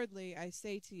 assuredly I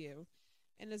say to you,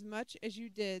 inasmuch as you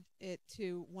did it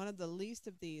to one of the least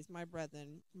of these, my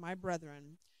brethren,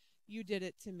 you did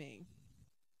it to me.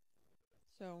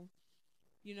 So,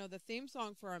 the theme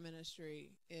song for our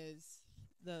ministry is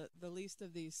the least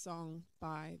of these, sung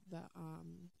by the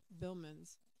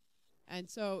Billmans. And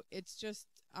so it's just,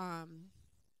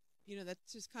 that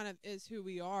just kind of is who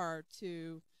we are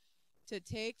to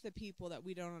take the people that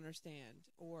we don't understand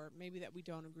or maybe that we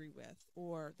don't agree with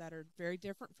or that are very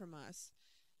different from us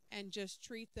and just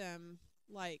treat them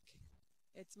like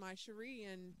it's my Cheri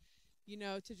and,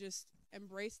 to just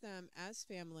embrace them as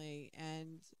family.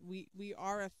 And we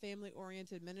are a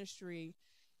family-oriented ministry.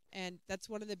 And that's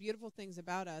one of the beautiful things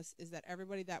about us is that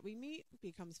everybody that we meet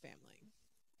becomes family.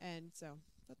 And so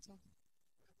that's all.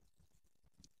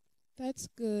 That's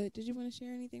good. Did you want to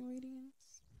share anything,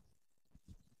 Radiance?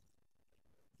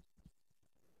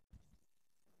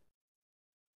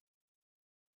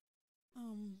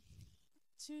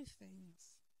 Two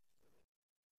things.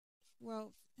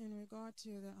 Well, in regard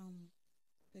to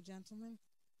the gentleman,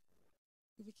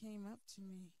 if he came up to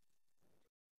me,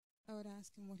 I would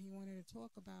ask him what he wanted to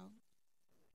talk about,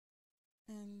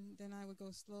 and then I would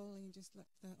go slowly and just let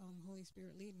the Holy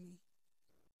Spirit lead me.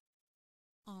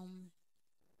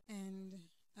 And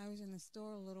I was in the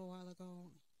store a little while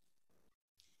ago,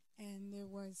 and there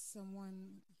was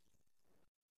someone.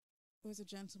 It was a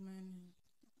gentleman.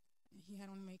 He had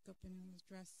on makeup and was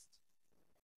dressed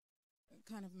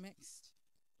kind of mixed.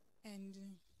 And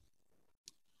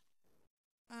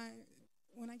I,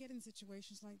 when I get in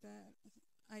situations like that,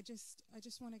 I just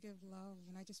want to give love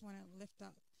and I just want to lift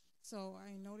up. So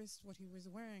I noticed what he was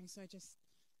wearing, so I just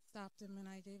stopped him and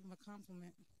I gave him a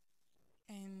compliment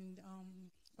and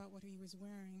about what he was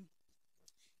wearing.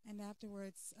 And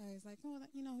afterwards, I was like, oh,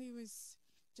 he was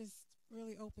just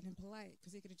really open and polite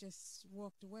because he could have just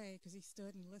walked away because he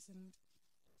stood and listened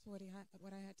to what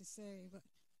I had to say. But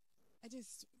I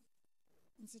just,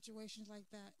 in situations like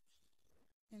that,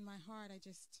 in my heart, I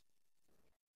just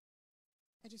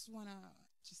want to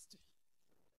just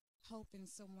help in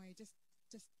some way, just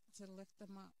to lift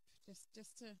them up, just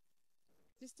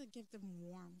to give them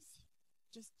warmth,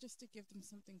 just to give them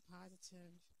something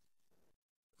positive.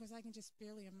 Because I can just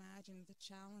barely imagine the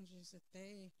challenges that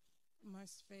they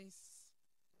must face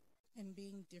in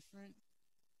being different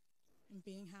and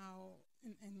being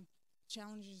and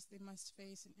challenges they must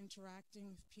face in interacting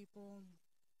with people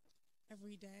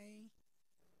every day.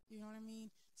 You know what I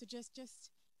mean? So just to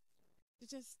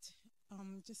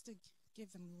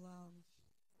give them love.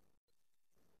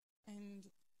 And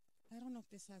I don't know if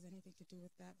this has anything to do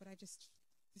with that, but this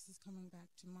is coming back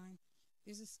to mind.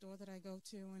 There's a store that I go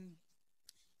to, and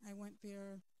I went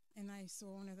there and I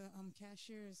saw one of the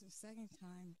cashiers a second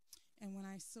time. And when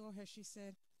I saw her, she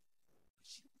said,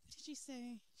 what did she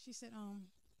say? She said, oh,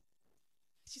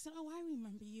 I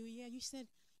remember you. Yeah, you said,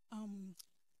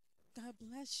 God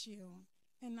bless you.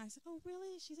 And I said, oh,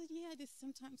 really? She said, yeah,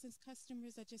 sometimes there's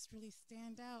customers that just really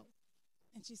stand out.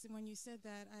 And she said, when you said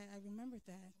that, I remembered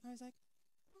that. I was like,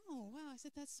 oh, wow. I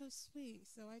said, that's so sweet.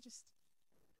 So it's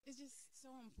just so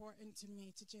important to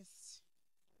me to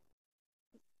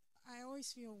I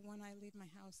always feel when I leave my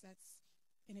house, that's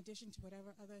in addition to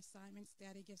whatever other assignments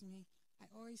Daddy gives me, I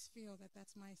always feel that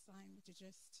that's my assignment to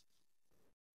just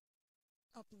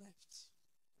uplift.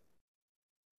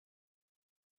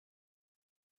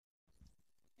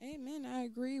 Amen. I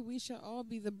agree. We should all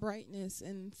be the brightness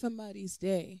in somebody's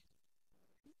day.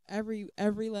 Every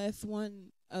last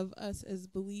one of us as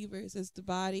believers, as the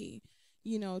body,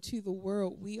 to the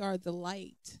world, we are the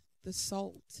light, the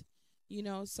salt.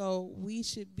 So we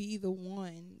should be the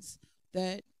ones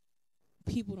that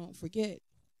people don't forget,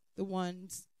 the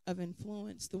ones of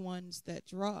influence, the ones that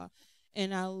draw.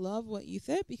 And I love what you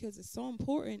said because it's so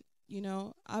important.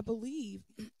 I believe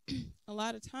a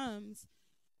lot of times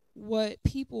what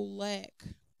people lack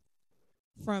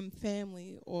from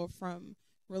family or from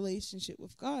relationship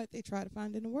with God, they try to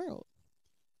find in the world.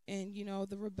 And,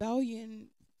 the rebellion,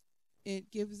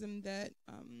 it gives them that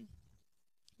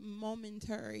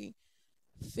momentary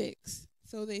fix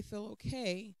so they feel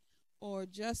okay or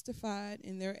justified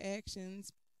in their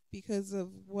actions because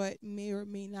of what may or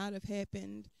may not have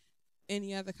happened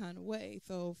any other kind of way.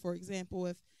 So, for example,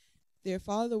 if their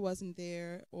father wasn't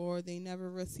there or they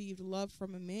never received love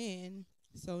from a man,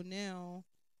 so now,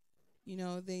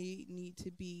 they need to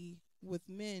be with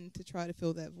men to try to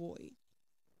fill that void.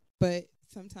 But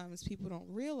sometimes people don't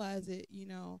realize it,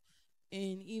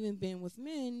 and even being with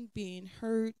men, being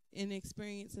hurt and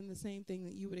experiencing the same thing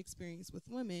that you would experience with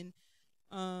women,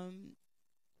 um,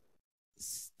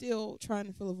 still trying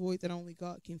to fill a void that only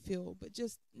God can fill, but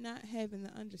just not having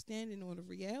the understanding or the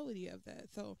reality of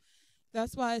that. So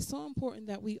that's why it's so important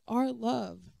that we are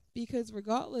love, because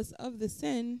regardless of the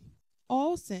sin,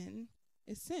 all sin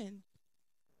is sin.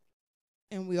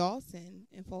 And we all sin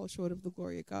and fall short of the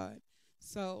glory of God.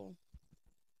 So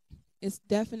it's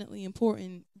definitely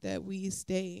important that we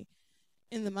stay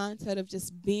in the mindset of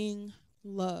just being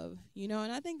love,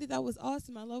 and I think that was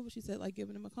awesome. I love what you said, like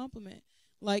giving him a compliment.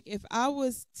 Like if I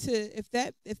was to, if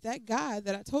that guy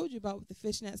that I told you about with the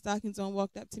fishnet stockings on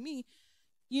walked up to me,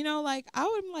 like I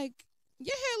would be like,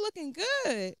 your hair looking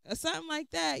good or something like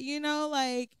that,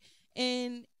 like,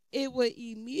 and it would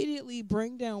immediately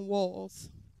bring down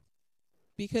walls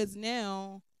because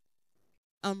now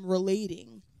I'm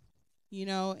relating,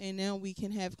 and now we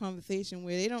can have conversation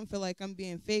where they don't feel like I'm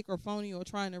being fake or phony or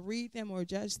trying to read them or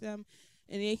judge them,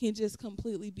 and they can just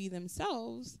completely be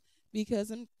themselves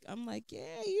because I'm like,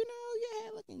 yeah, your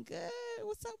hair looking good.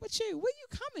 What's up with you? Where you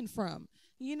coming from?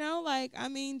 Like, I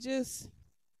mean, just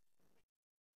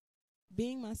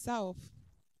being myself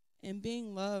and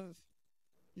being love,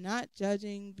 not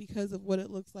judging because of what it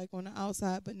looks like on the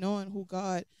outside, but knowing who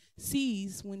God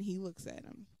sees when he looks at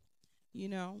him, you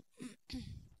know?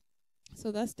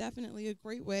 So that's definitely a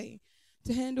great way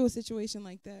to handle a situation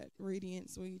like that,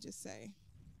 Radiance, where you just say.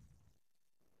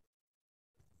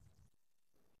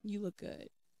 You look good.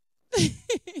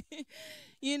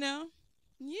 You know?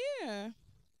 Yeah.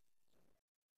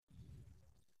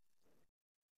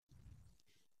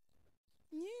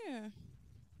 Yeah.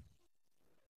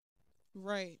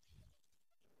 Right.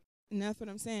 And that's what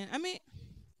I'm saying. I mean,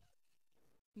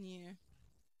 yeah.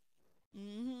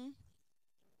 Mhm.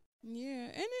 Yeah.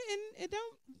 And it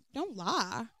don't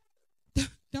lie.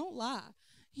 Don't lie.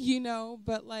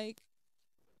 But like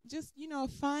just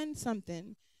find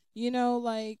something. And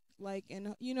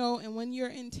when you're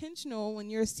intentional, when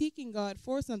you're seeking God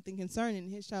for something concerning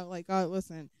his child, like, God,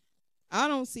 listen, I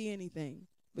don't see anything,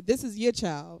 but this is your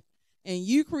child, and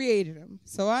you created him,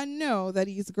 so I know that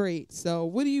he's great. So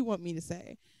what do you want me to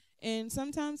say? And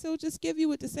sometimes he'll just give you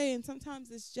what to say, and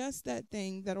sometimes it's just that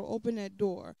thing that'll open that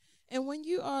door. And when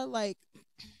you are like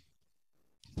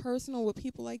personal with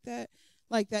people like that,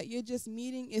 you're just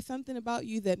meeting. It's something about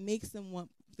you that makes them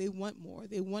want. They want more.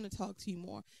 They want to talk to you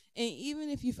more. And even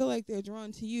if you feel like they're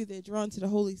drawn to you, they're drawn to the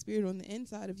Holy Spirit on the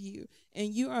inside of you. And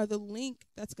you are the link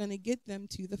that's going to get them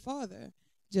to the Father.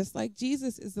 Just like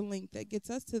Jesus is the link that gets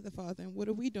us to the Father. And what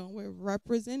are we doing? We're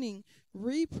representing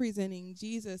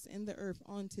Jesus in the earth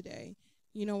on today,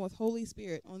 with Holy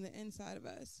Spirit on the inside of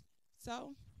us.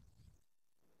 So,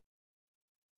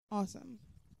 awesome.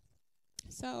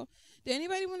 So, did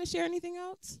anybody want to share anything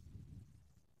else?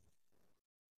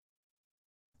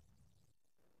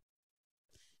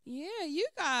 Yeah, you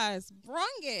guys brung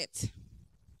it.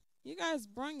 You guys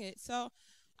brung it. So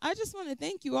I just want to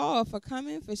thank you all for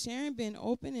coming, for sharing, being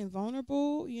open and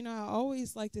vulnerable. I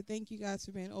always like to thank you guys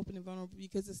for being open and vulnerable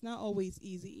because it's not always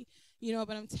easy.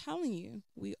 But I'm telling you,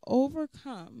 we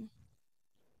overcome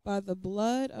by the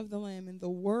blood of the Lamb and the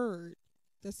word,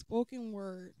 the spoken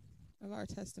word of our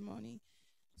testimony.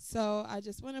 So I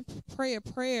just want to pray a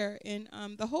prayer. And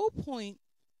the whole point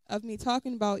of me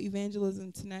talking about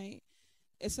evangelism tonight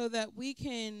is so that we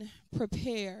can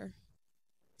prepare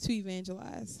to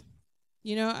evangelize.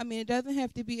 It doesn't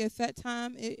have to be a set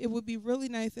time. It would be really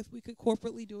nice if we could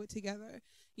corporately do it together,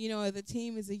 as a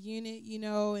team, as a unit,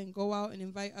 and go out and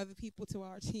invite other people to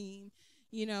our team,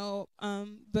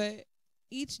 but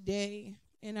each day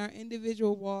in our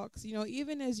individual walks,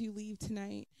 even as you leave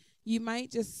tonight, you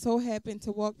might just so happen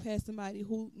to walk past somebody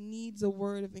who needs a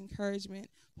word of encouragement,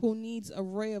 who needs a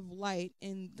ray of light,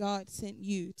 and God sent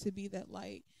you to be that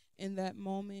light in that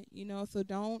moment, so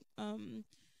don't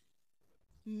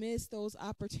miss those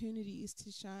opportunities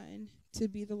to shine, to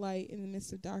be the light in the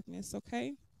midst of darkness,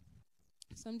 okay?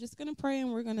 So I'm just going to pray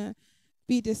and we're going to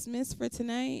be dismissed for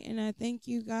tonight. And I thank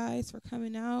you guys for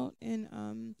coming out.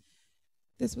 And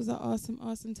this was an awesome,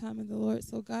 awesome time in the Lord.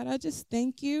 So, God, I just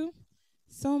thank you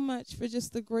so much for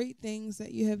just the great things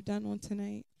that you have done on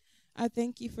tonight. I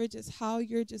thank you for just how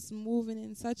you're just moving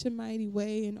in such a mighty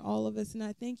way in all of us. And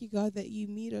I thank you, God, that you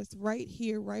meet us right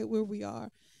here, right where we are.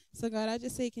 So, God, I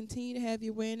just say continue to have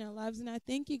your way in our lives. And I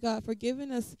thank you, God, for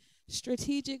giving us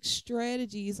strategic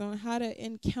strategies on how to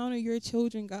encounter your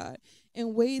children, God,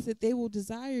 in ways that they will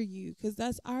desire you, because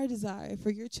that's our desire, for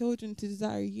your children to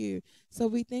desire you. So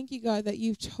we thank you, God, that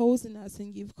you've chosen us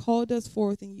and you've called us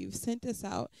forth and you've sent us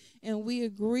out. And we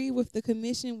agree with the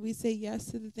commission. We say yes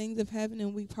to the things of heaven,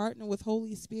 and we partner with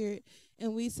Holy Spirit.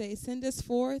 And we say, send us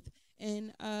forth.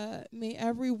 And may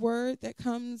every word that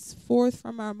comes forth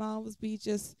from our mouths be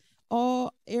just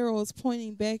all arrows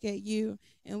pointing back at you.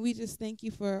 And we just thank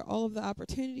you for all of the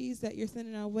opportunities that you're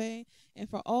sending our way, and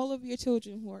for all of your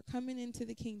children who are coming into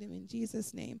the kingdom. In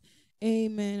Jesus' name,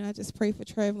 amen. I just pray for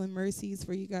traveling mercies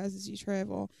for you guys as you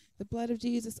travel. The blood of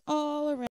Jesus all around.